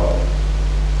be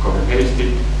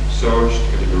copy-pasted, searched,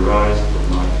 categorized,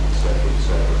 formatted, etc., etc.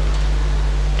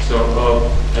 So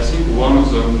I think one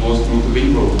of the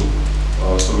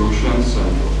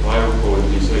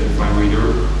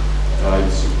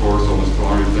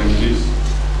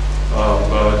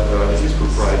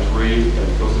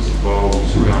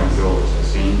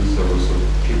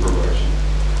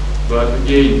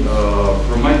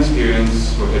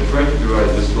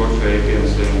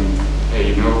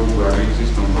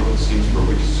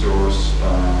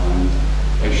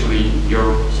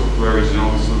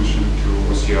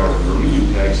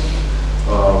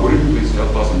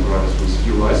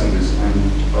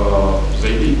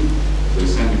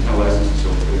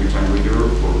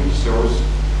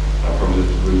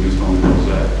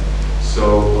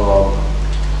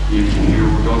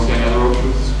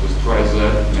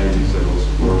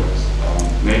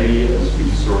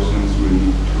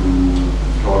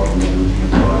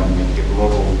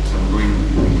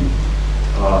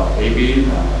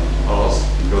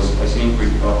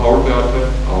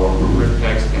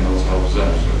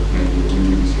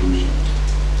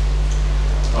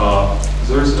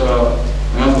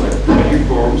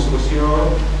chart.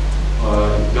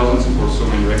 It doesn't support so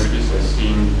many languages. I've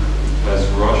seen it has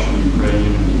Russian,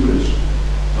 Ukrainian, and English,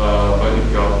 but it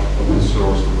got open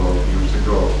source about years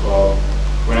ago.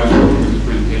 When I was working with the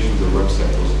presentation, the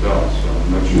website was done, so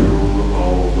I'm not sure how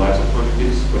live the project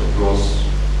is, but it was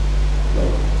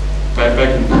like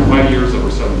back in 5 years I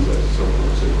was selling that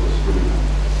software, so it was really nice.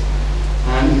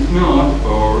 And if not,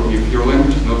 or if your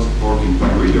language is not supporting by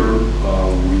reader,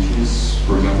 which is,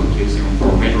 for example, the case even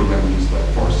for major languages like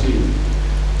Farsi,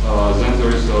 then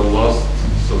there is a last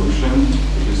solution,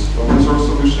 which is open source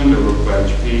solution developed by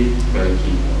HP back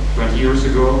in 20 years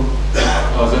ago.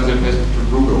 Then they passed it to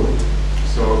Google.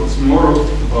 So it's more of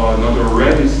not a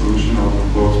ready solution out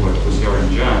of box like OCR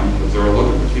and Jam, but there are a lot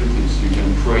of utilities. You can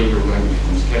train your language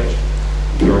from scratch.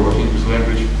 If you are working with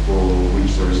language for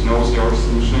which there is no OCR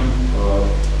solution,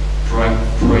 trying to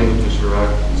train it to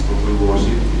Chirac is totally worth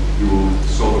it. You will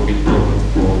solve a big problem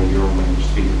for your language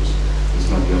speakers. It's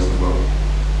not just about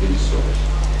Wikisource.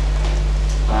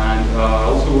 And I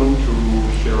also want to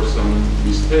share some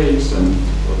mistakes and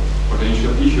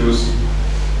potential issues.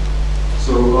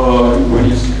 So when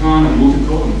you scan a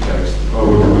multi-column text, what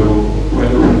will quite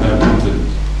often happen that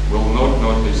will not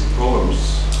notice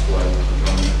columns like you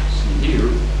can see here.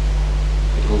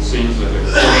 It will seem that a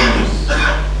column is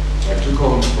like 2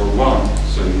 columns for 1,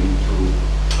 so you need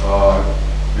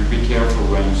to be careful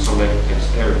when you select text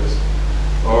areas.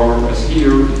 Or as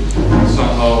here, it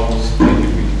somehow split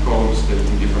between the columns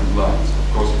taking different lines.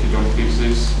 Of course, if you don't fix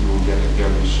this, you will get a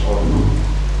garbage output,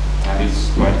 and it's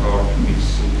quite hard to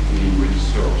mix it in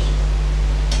Wikisource.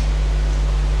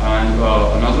 And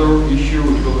another issue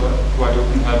which will quite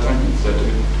often happen is that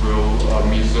it will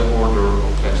miss the order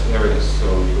of text areas, so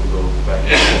it will go back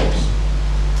and forth.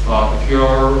 If you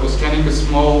are scanning a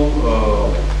small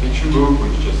fiction book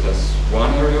which just has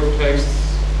one area of text,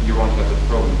 you won't have that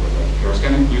problem. But like if you are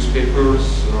scanning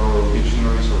newspapers or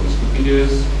dictionaries or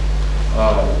encyclopedias,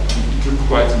 it took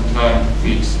quite some time to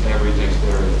fix every text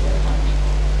area at that time.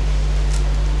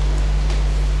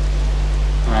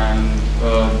 And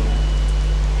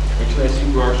actually, I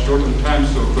think we are short on time,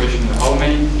 so question: how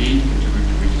many did contribute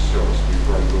to Wikisource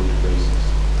before I go to basics?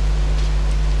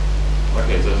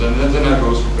 Okay, so then I go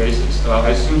through basics.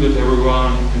 I assume that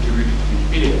everyone contributed to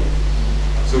Wikipedia.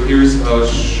 So here's a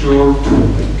short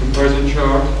comparison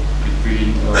chart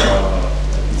between,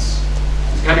 it's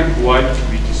kind of wide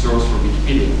Wikisource for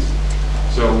Wikipedians.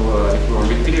 So if you're on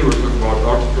Wikipedia, we're talking about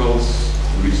articles,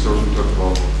 Wikisource we talk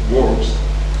about works.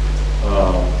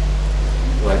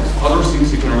 Like other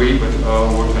things you can read, but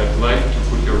what I'd like to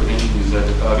put your attention is that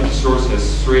Wikisource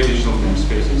has 3 additional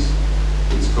namespaces.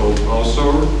 It's called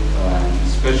author, and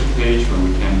it's a special page where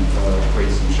we can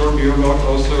create some short video about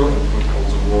author and put all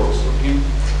the works of him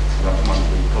and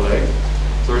automatically collect.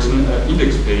 There's an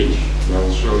index page that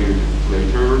I'll show you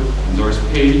later, and there's a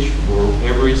page for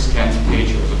every scanned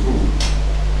page of the book.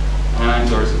 And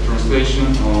there's a translation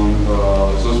on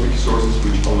those Wikisources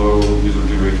which allow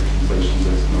user-generated translations.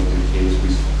 That's not the case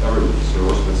with every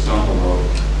Wikisource, but some allow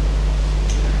it.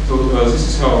 So this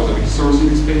is how the Wikisource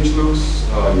index page looks.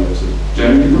 You have the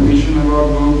general information about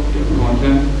the book, you have the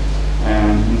content,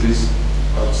 and in this,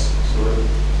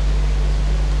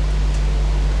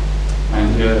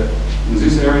 in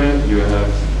this area you have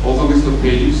all the list of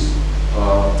pages.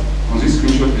 On this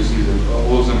screenshot you see that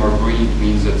all of them are green. It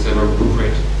means that they were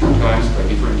proofread 2 times by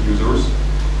different users,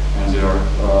 and they are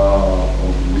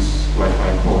with quite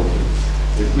high quality.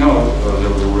 If not, they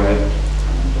will be red,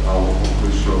 and I will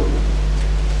hopefully show you.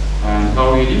 And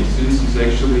how we did this is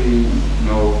actually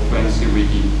no fancy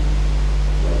wiki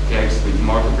text with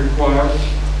markup required.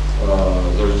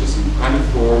 There's just some kind of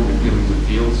form you fill in the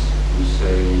fields. You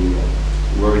say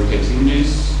where it takes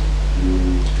images.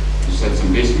 You set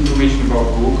some basic information about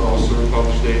book, also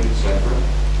published date, etc.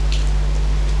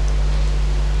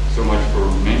 So much for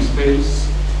namespace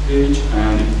page.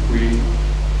 And if we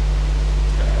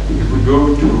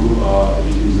go to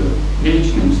editing the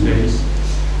page namespace,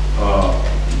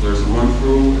 there's a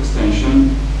wonderful extension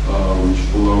which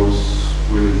allows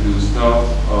really to do stuff.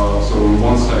 So on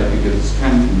one side you get a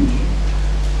scanned image,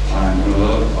 and on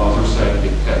the other side you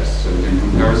get text. So you can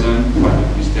compare them,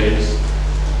 find mistakes.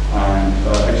 And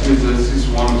actually this is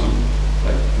one of the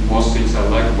most things I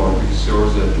like about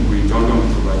Wikisource, that we don't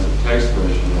only provide the text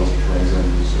version, we also provide them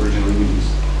with original images.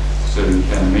 So you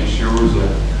can make sure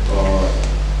that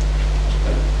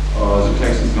the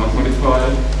text is not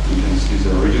modified. You can see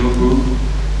the original book,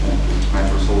 and it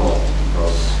matters a lot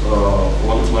because a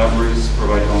lot of libraries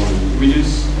provide only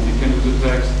images and you can use the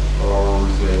text, or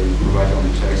they provide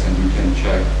only text and you can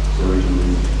check the original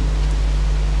image.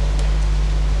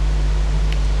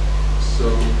 So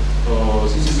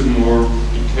this is a more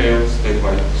detailed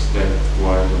step-by-step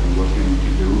guide on what you need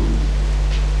to do.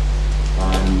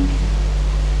 And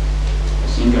I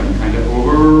think I'm kind of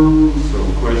over, so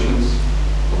questions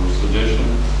or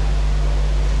suggestions?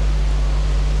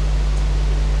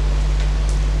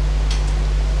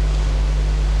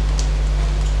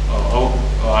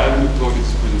 I haven't uploaded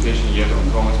this presentation yet on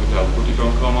Commons, but I'll put it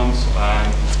on Commons and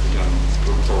we can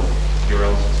look for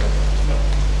URLs, etc.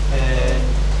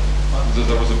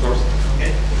 That was the first.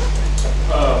 Okay.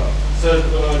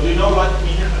 Do you know what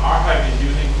Internet Archive is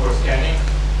using for scanning?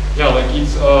 Yeah, like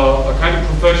it's a kind of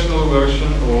professional version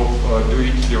of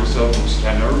do-it-yourself book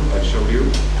scanner I showed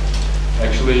you.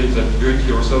 Actually, the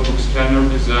do-it-yourself book scanner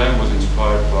design was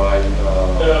inspired by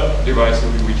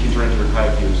devices which Internet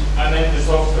Archive used. And then the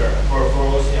software for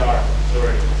OCR,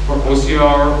 sorry. For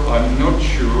OCR, I'm not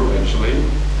sure actually,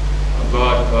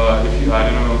 but if you, I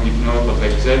don't know if you know, but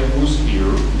like that was here,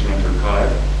 Internet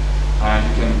Archive, and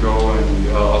you can go and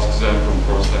ask them from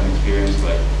first-hand experience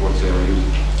like what they are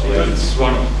using. So like, it's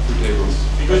one of the tables.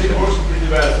 Because it works pretty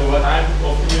well. So what I'm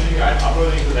often using, I'm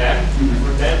uploading to them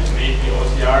for them to make me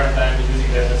OCR, and I'm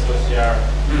using that as OCR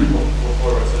for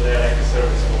forward. So they're like a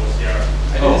service for OCR.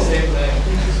 I do the same thing.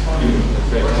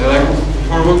 Like,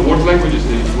 for what languages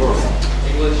did it work?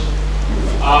 English.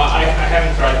 I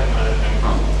haven't tried in other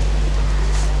languages.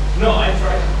 No, I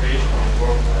tried in Croatian. It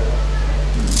worked well.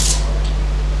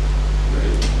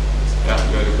 Great. Yeah,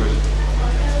 you had a question.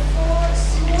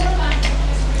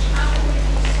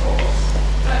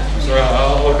 Sorry,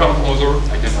 I'll come closer.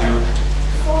 I can hear.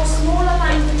 For smaller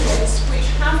languages which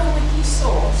have a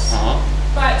Wikisource,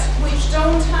 but which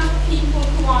don't have people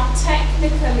who are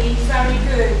technically very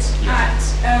good at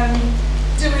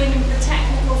doing the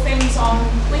technical things on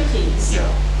wikis,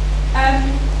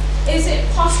 is it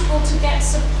possible to get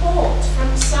support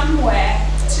from somewhere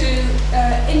to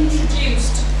introduce,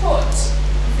 to put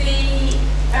the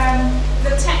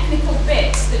technical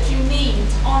bits that you need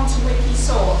onto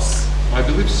Wikisource? I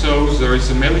believe so. There is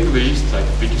a mailing list, like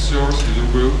Wikisource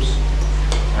user groups,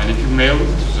 and if you mail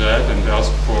to that and ask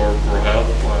for help,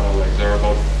 like there are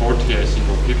about 40, I think,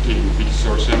 or 50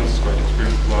 Wikisourcians, quite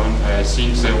experienced one, I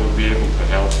think they will be able to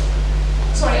help.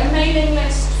 Sorry, a mailing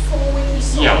list for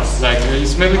Wikisource? Yeah, like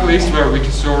it's a mailing list where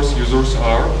Wikisource users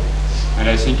are, and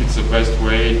I think it's the best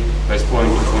point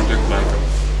to contact like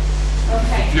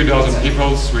a few dozen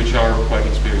people which are quite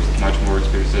experienced, much more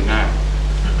experienced than I.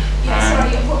 Yeah,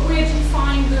 sorry, where do you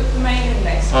find the mailing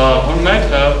list? On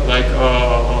Mac, like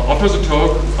after the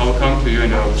talk, I'll come to you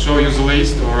and I'll show you the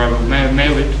list, or I will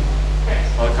mail it.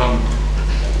 I'll come.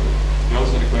 You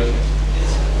also have a question?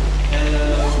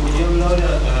 When you upload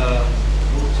a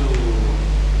book to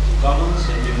Commons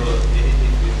and you edit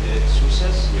it with the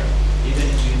sources, even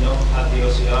if you don't have the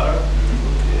OCR,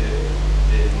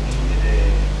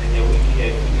 the wiki,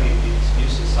 I think it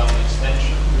uses some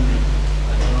extension.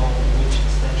 I don't know which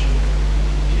extension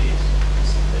it is.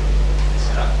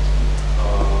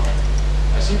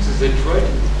 I think that they try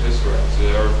to test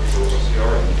their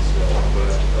OCR in itself,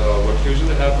 but what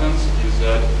usually happens is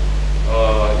that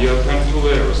you have kind of two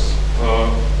layers.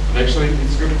 Actually,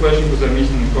 it's a good question because I'm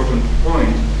missing an important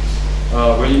point.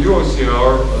 When you do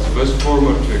OCR, the best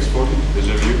format to export it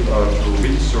to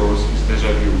Wikisource is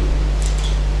DejaView.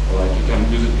 Like you can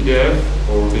use a PDF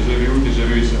or DejaView.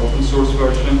 DejaView is an open source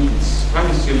version. It's kind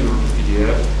of similar to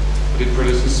PDF, but it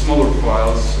produces smaller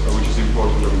files, which is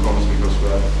important on Commons because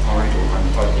we have 100 or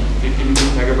 150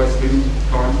 megabytes limit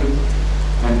currently.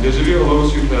 And DejaView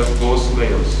allows you to have both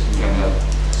layers. You can have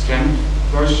scanned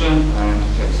version and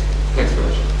text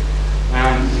version.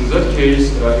 And in that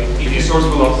case, Wikisource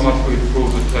will automatically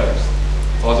pull the text.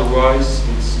 Otherwise,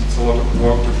 it's a lot of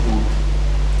work to put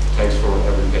text for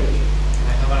every page.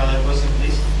 Another question,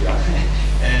 please. Yeah.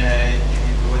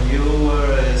 When you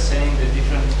were saying the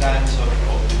different kinds of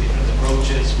the different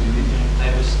approaches with different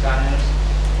type of scanners,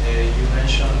 you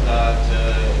mentioned that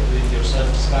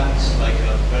do-it-yourself scan is like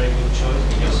a very good choice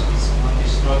because it's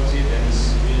non-destructive and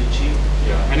it's really cheap.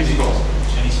 Yeah, and it's fast.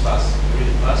 And it's fast,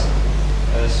 really fast.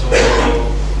 So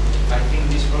I think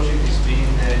this project is being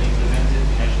implemented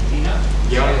in Argentina.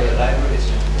 Yeah. The libraries.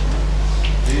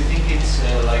 Do you think it's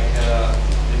like the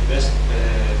best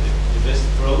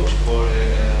approach for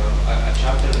a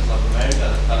chapter in South America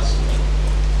that has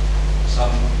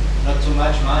some not too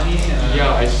much money?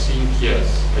 Yeah, I think yes.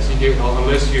 I think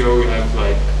unless you have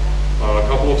like a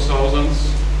couple of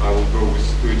thousands, I will go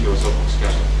with do-it-yourself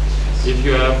scanner. If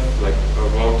you have like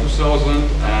about 2,000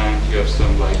 and you have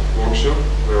some like workshop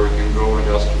where you can go and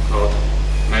ask to cut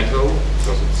metal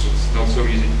because it's not so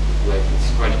easy. Like it's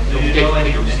quite complicated. Do you know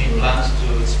any plans to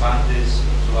expand this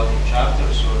to other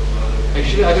chapters or to other?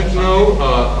 Actually, I don't know.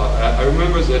 I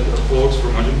remember that folks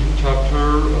from Argentine chapter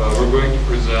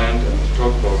present and to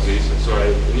talk about this, and so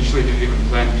I initially didn't even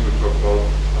plan to talk about.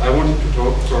 I wanted to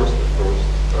talk first, of course,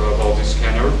 about this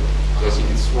scanner. I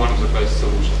think it's one of the best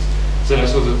solutions. Then I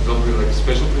saw that there will be like a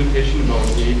special presentation about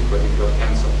it, but it got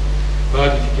cancelled.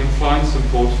 But if you can find some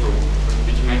folks from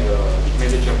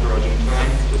Wikimedia chapter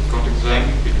Argentine, just contact them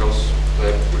because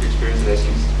they have good experience. I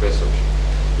think it's the best option.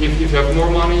 If you have more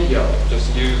money, yeah,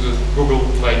 just use Google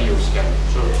Linear Scanner.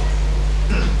 Sure.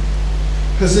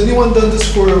 Has anyone done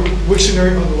this for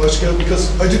Wiktionary on the large scale? Because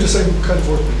I do the same kind of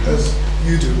work as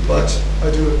you do, but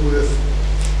I do it with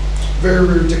very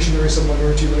rare dictionaries of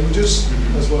minority languages,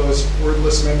 as well as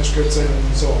wordless manuscripts and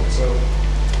so on. So,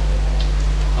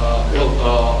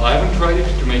 I haven't tried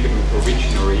it to make it for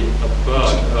Wiktionary,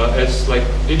 but as like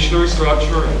dictionary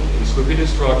structure and encyclopedia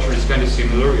structure is kind of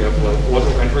similar. You have like a lot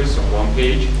of entries on one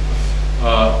page.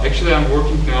 Actually, I'm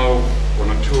working now on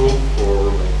a tool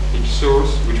for like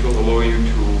Wikisource, which will allow you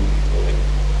to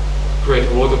create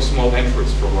a lot of small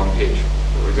entries for one page.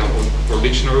 For example, for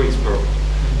dictionary, it's perfect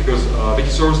because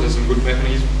Wikisource has a good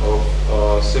mechanism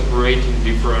of separating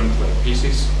different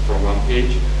pieces from one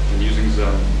page and using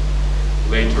them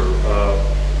later.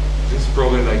 This is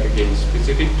probably like again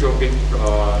specific topic.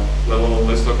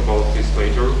 Let's talk about this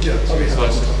later. Yeah, so this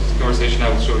last conversation, I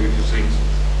will show you a few things.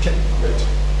 Okay, great.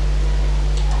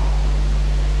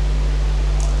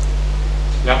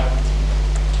 Yeah.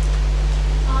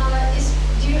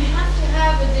 Do you have to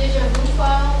have a deja vu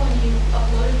file when you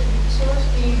upload it to Wikisource?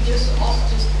 Can you just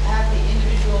have the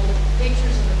individual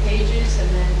pictures of the pages and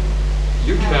then?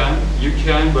 You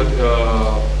can, but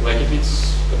like if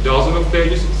it's a dozen of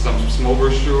pages, some small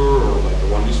brochure or like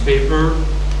one newspaper,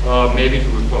 maybe it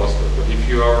will be faster. But if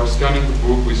you are scanning the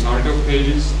book with hundreds of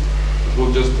pages, it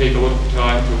will just take a lot of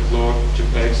time to upload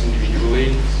JPEGs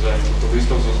individually, then put a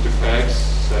list of those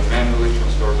JPEGs, then manually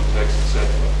transfer the text, etc.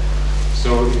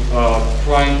 So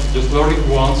just learning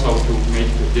once how to make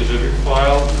the deja vu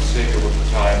file will save you a lot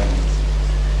of time in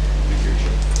the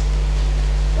future.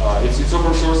 It's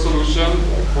open source solution,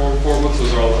 like for formats,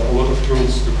 there are a lot of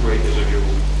tools to create deja vu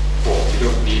for. You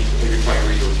don't need every file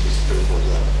reader specifically for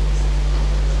that.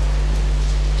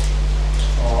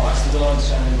 I still don't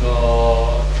understand the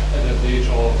advantage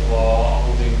of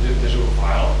uploading the deja vu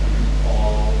file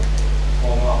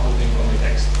from uploading only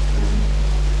text.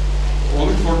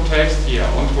 Only for text, yeah.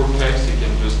 Only for text, you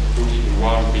can just put it in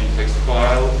one big text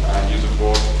file and use a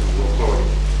bot to upload it.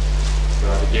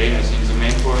 But again, I think the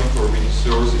main point for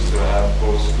Wikisource is to have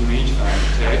both image and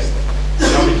text.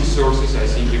 Some Wikisources, I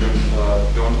think, even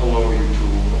don't allow you to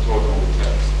upload only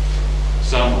text.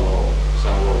 Some allow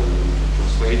you to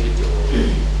translate it or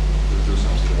to do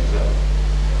something like that.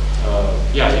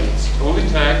 Yeah, if it's only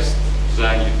text,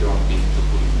 then you don't need to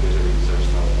put it together.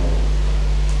 There's no more.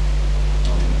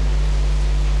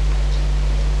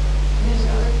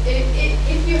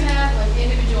 If you have like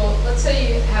individual, let's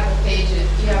say you have a page,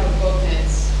 you have a book and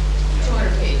it's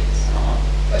 200 pages,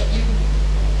 but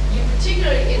you're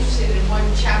particularly interested in one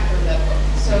chapter of that book,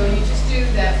 so you just do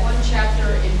that one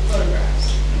chapter in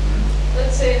photographs.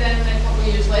 Let's say then a couple of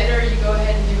years later you go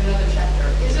ahead and do another chapter.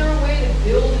 Is there a way to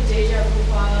build a deja vu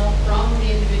file from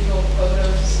the individual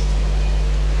photos?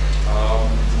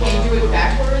 Can you do it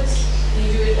backwards? Can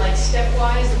you do it like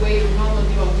stepwise, the way you would normally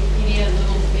do on Wikipedia,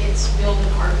 little bits, build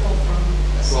an article from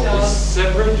a stub? Well, with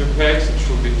separate JPEGs, it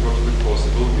should be totally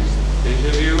possible. With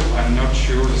deja vu, I'm not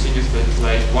sure. The thing is that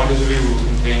like one deja vu will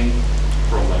contain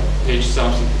from like page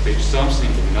something to page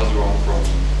something, and another one from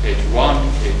page 1 to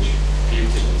page 50,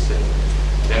 let's say.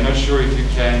 And I'm not sure if you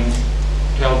can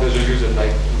tell deja vu that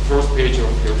like the first page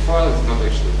of your file is not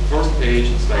actually the first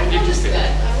page, it's like 50 pages.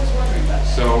 I was wondering about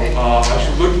that. So I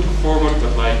should look into format,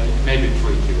 but like it may be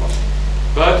tricky one.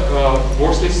 But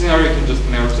worst case scenario, you can just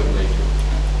merge them later.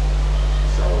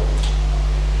 So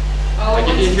like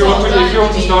if you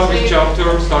want to start with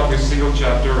chapter, start with single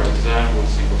chapter, and then we'll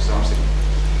think of something.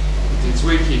 It's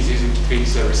wiki, it's easy to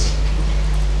fix everything.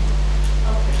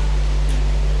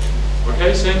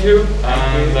 Okay, thank you.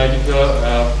 And like if you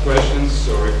have questions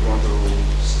or if you want to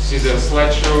see the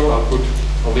slideshow, I'll put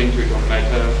a link to it on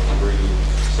Meta.